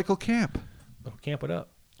gun. Michael Camp. Oh, camp it up.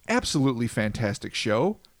 Absolutely fantastic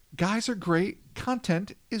show. Guys are great.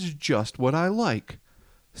 Content is just what I like.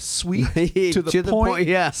 Sweet, to the point,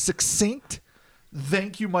 yeah. succinct.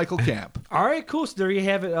 Thank you, Michael Camp. All right, cool. So there you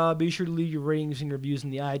have it. Be sure to leave your ratings and reviews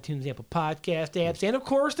in the iTunes, Apple Podcast apps, and of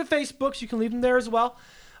course the Facebooks. You can leave them there as well.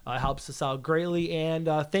 It helps us out greatly. And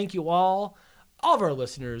thank you all of our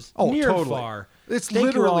listeners, near and far. It's Thank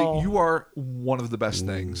literally, all. you are one of the best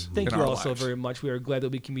things Thank in you our all so lives. very much. We are glad that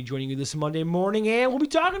we can be joining you this Monday morning, and we'll be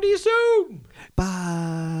talking to you soon.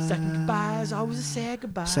 Bye. Second goodbye is always a sad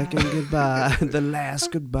goodbye. Second goodbye. The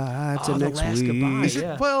last goodbye till the next last week. goodbye, Is it-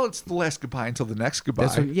 yeah. Well, it's the last goodbye until the next goodbye.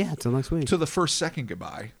 That's what, yeah, till next week. To the first second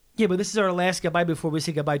goodbye. Yeah, but this is our last goodbye before we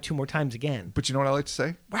say goodbye 2 more times again. But you know what I like to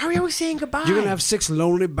say? Why are we always saying goodbye? You're going to have 6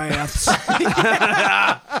 lonely baths.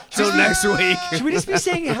 Till next week. Should we just be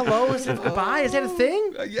saying hello instead of goodbye? Is that a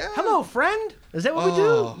thing? Yeah. Hello, friend. Is that what we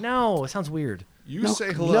do? No, it sounds weird. You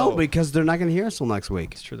say hello. No, because they're not going to hear us till next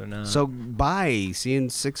week. It's true, they're not. So bye. See you in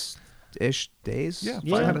 6-ish days. Yeah,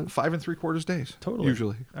 Yeah. 5 3/4 days. Totally.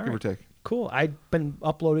 Usually, All give or right. take. Cool. I've been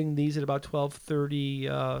uploading these at about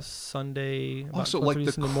 12:30 Sunday. About Also, like 12:30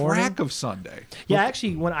 the Sunday morning. crack of Sunday. Yeah,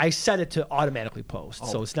 actually, when I set it to automatically post,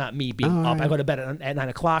 so it's not me being up. I go to bed at 9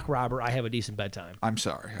 o'clock, Robert. I have a decent bedtime. I'm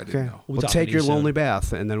sorry, I didn't Okay. know. We'll Well, talk take to you your soon. lonely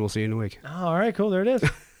bath, and then we'll see you in a week. All right, cool. There it is.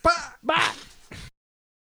 Bye.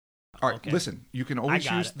 All right, Okay. listen. You can always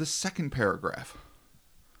got use it. the second paragraph.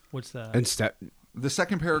 What's that? Instead, The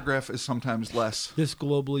second paragraph is sometimes less. This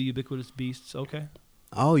globally ubiquitous beasts. Okay.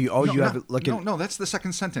 you no, have it looking. No, that's the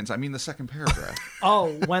second sentence. I mean the second paragraph. Oh,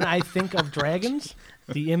 when I think of dragons,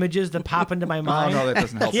 the images that pop into my mind. no, that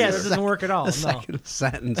doesn't help Yeah, either. that doesn't work at all. The No, second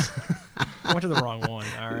sentence. I went to the wrong one.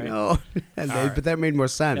 All right. No, but that made more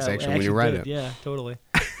sense Yeah, actually when you read did. it. Yeah, totally.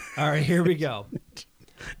 All right, here we go.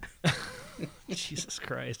 Jesus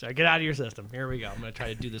Christ. All right, get out of your system. Here we go. I'm going to try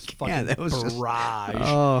to do this fucking that was just- barrage.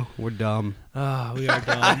 Oh, we're dumb. Oh, we are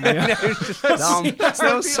dumb. Yeah. Dumb. That's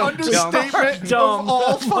like the understatement Dumb. of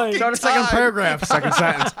all fucking Start a second time. paragraph, second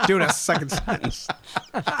sentence. Dude, a second sentence.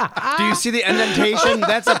 Do you see the indentation?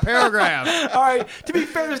 That's a paragraph. All right. To be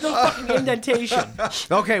fair, there's no fucking indentation.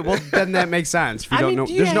 Okay, well then that makes sense. If you I don't mean, know,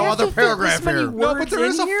 do you there's no have other to fit this paragraph many here. No, but words there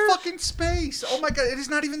is in a here? fucking space. Oh my god, it is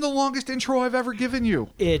not even the longest intro I've ever given you.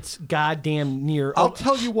 It's goddamn near. I'll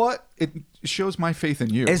tell you what, it shows my faith in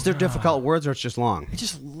you. Is there difficult words or it's just long? It's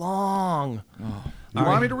just long. You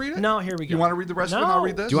want me to read it? No, here we go. You want to read the rest of it and I'll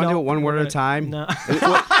read this? Do you want to No, do it one word we're at a time? No.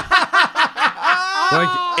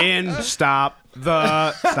 Like in, stop,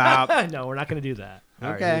 stop. No, we're not going to do that. All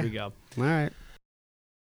right, Okay. here we go. All right.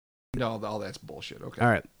 No, all that's bullshit. Okay. All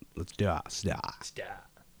right. Let's do it. Stop. Stop.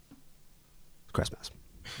 Christmas.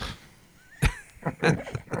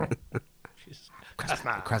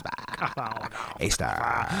 Christmas. Christmas. Oh, no. Easter.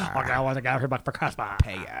 Okay, I want to go here for Christmas.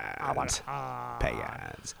 Pagans.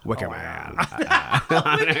 Pagans. Wicker Man.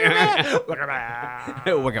 Wicker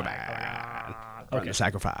Man. Wicker Man. Burn the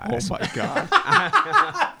sacrifice. Oh my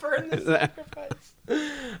god. Burn the sacrifice.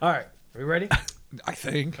 All right, are we ready? I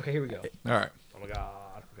think. Okay, here we go. All right. Oh my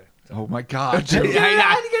god. Okay. Oh my god, dude. I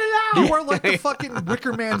had to get it out. You are like the fucking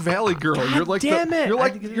Wicker Man Valley girl. You're like damn it. You're I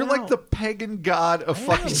like had to get it you're like out. the pagan god of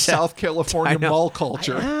fucking South California I know. mall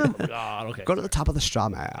culture. Oh my god. Okay. Go to the top of the straw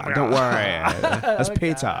man. Don't worry. That's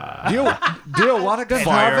pizza. Do you want a good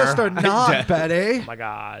Fire. harvest or not, Betty? Oh my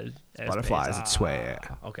god. It's Butterflies pizza. that sway.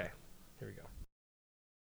 Okay. Here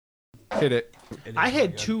we go. Hit it. I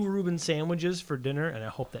had 2 Reuben sandwiches for dinner, and I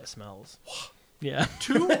hope that smells. Yeah.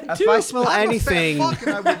 2? If I smell anything, Fuck,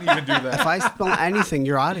 and I wouldn't even do if that. I smell anything,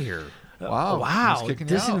 you're out of here. Wow. Wow. He's kicking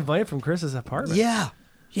you out. Disinvited from Chris's apartment. Yeah.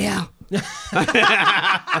 Yeah.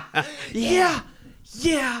 Yeah.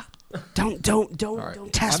 Yeah. Don't All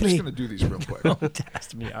right. test I'm me. just gonna do these real quick.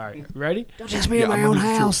 Test me. All right. Ready? Don't test me Yeah, in my I'm gonna own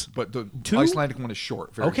do 2, house. but the 2? Icelandic one is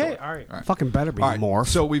short. Very Okay. short. All right. Fucking better be All right. more.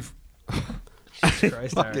 So we've.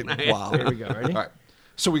 Christ, all right. Wow. Here we go. Ready? All right.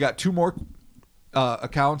 So we got 2 more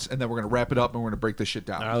accounts, and then we're gonna wrap it up, and we're gonna break this shit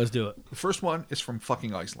down. All right, let's do it. The first one is from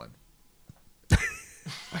fucking Iceland.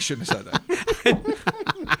 I shouldn't have said that.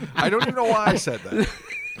 I don't even know why I said that.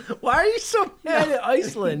 Why are you so mad at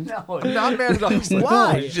Iceland? I'm not mad at Iceland.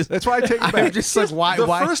 Why? That's why I take it back. I'm just like, why? The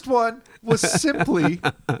why? first one was simply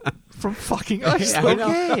from fucking I Iceland. know.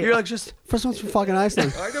 Okay. You're like, just first one's from fucking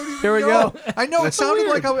Iceland. I don't even Here we know. go. I know it sounded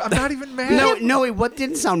weird. like I'm not even mad. No, what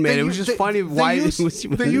didn't sound mad? It was just funny. Why use, was he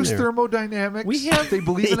they in use there? thermodynamics. They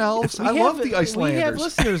believe in elves. I We love have- the Icelanders. We have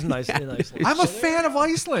listeners in Iceland. I'm a fan of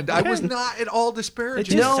Iceland. I was not at all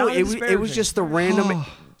disparaging. It just No, sounded it was disparaging. just the random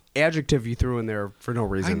adjective you threw in there for no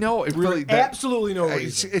reason. I know it really. Absolutely no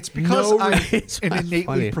reason. It's because No I'm reason. an innately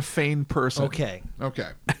Funny. profane person. Okay. Okay.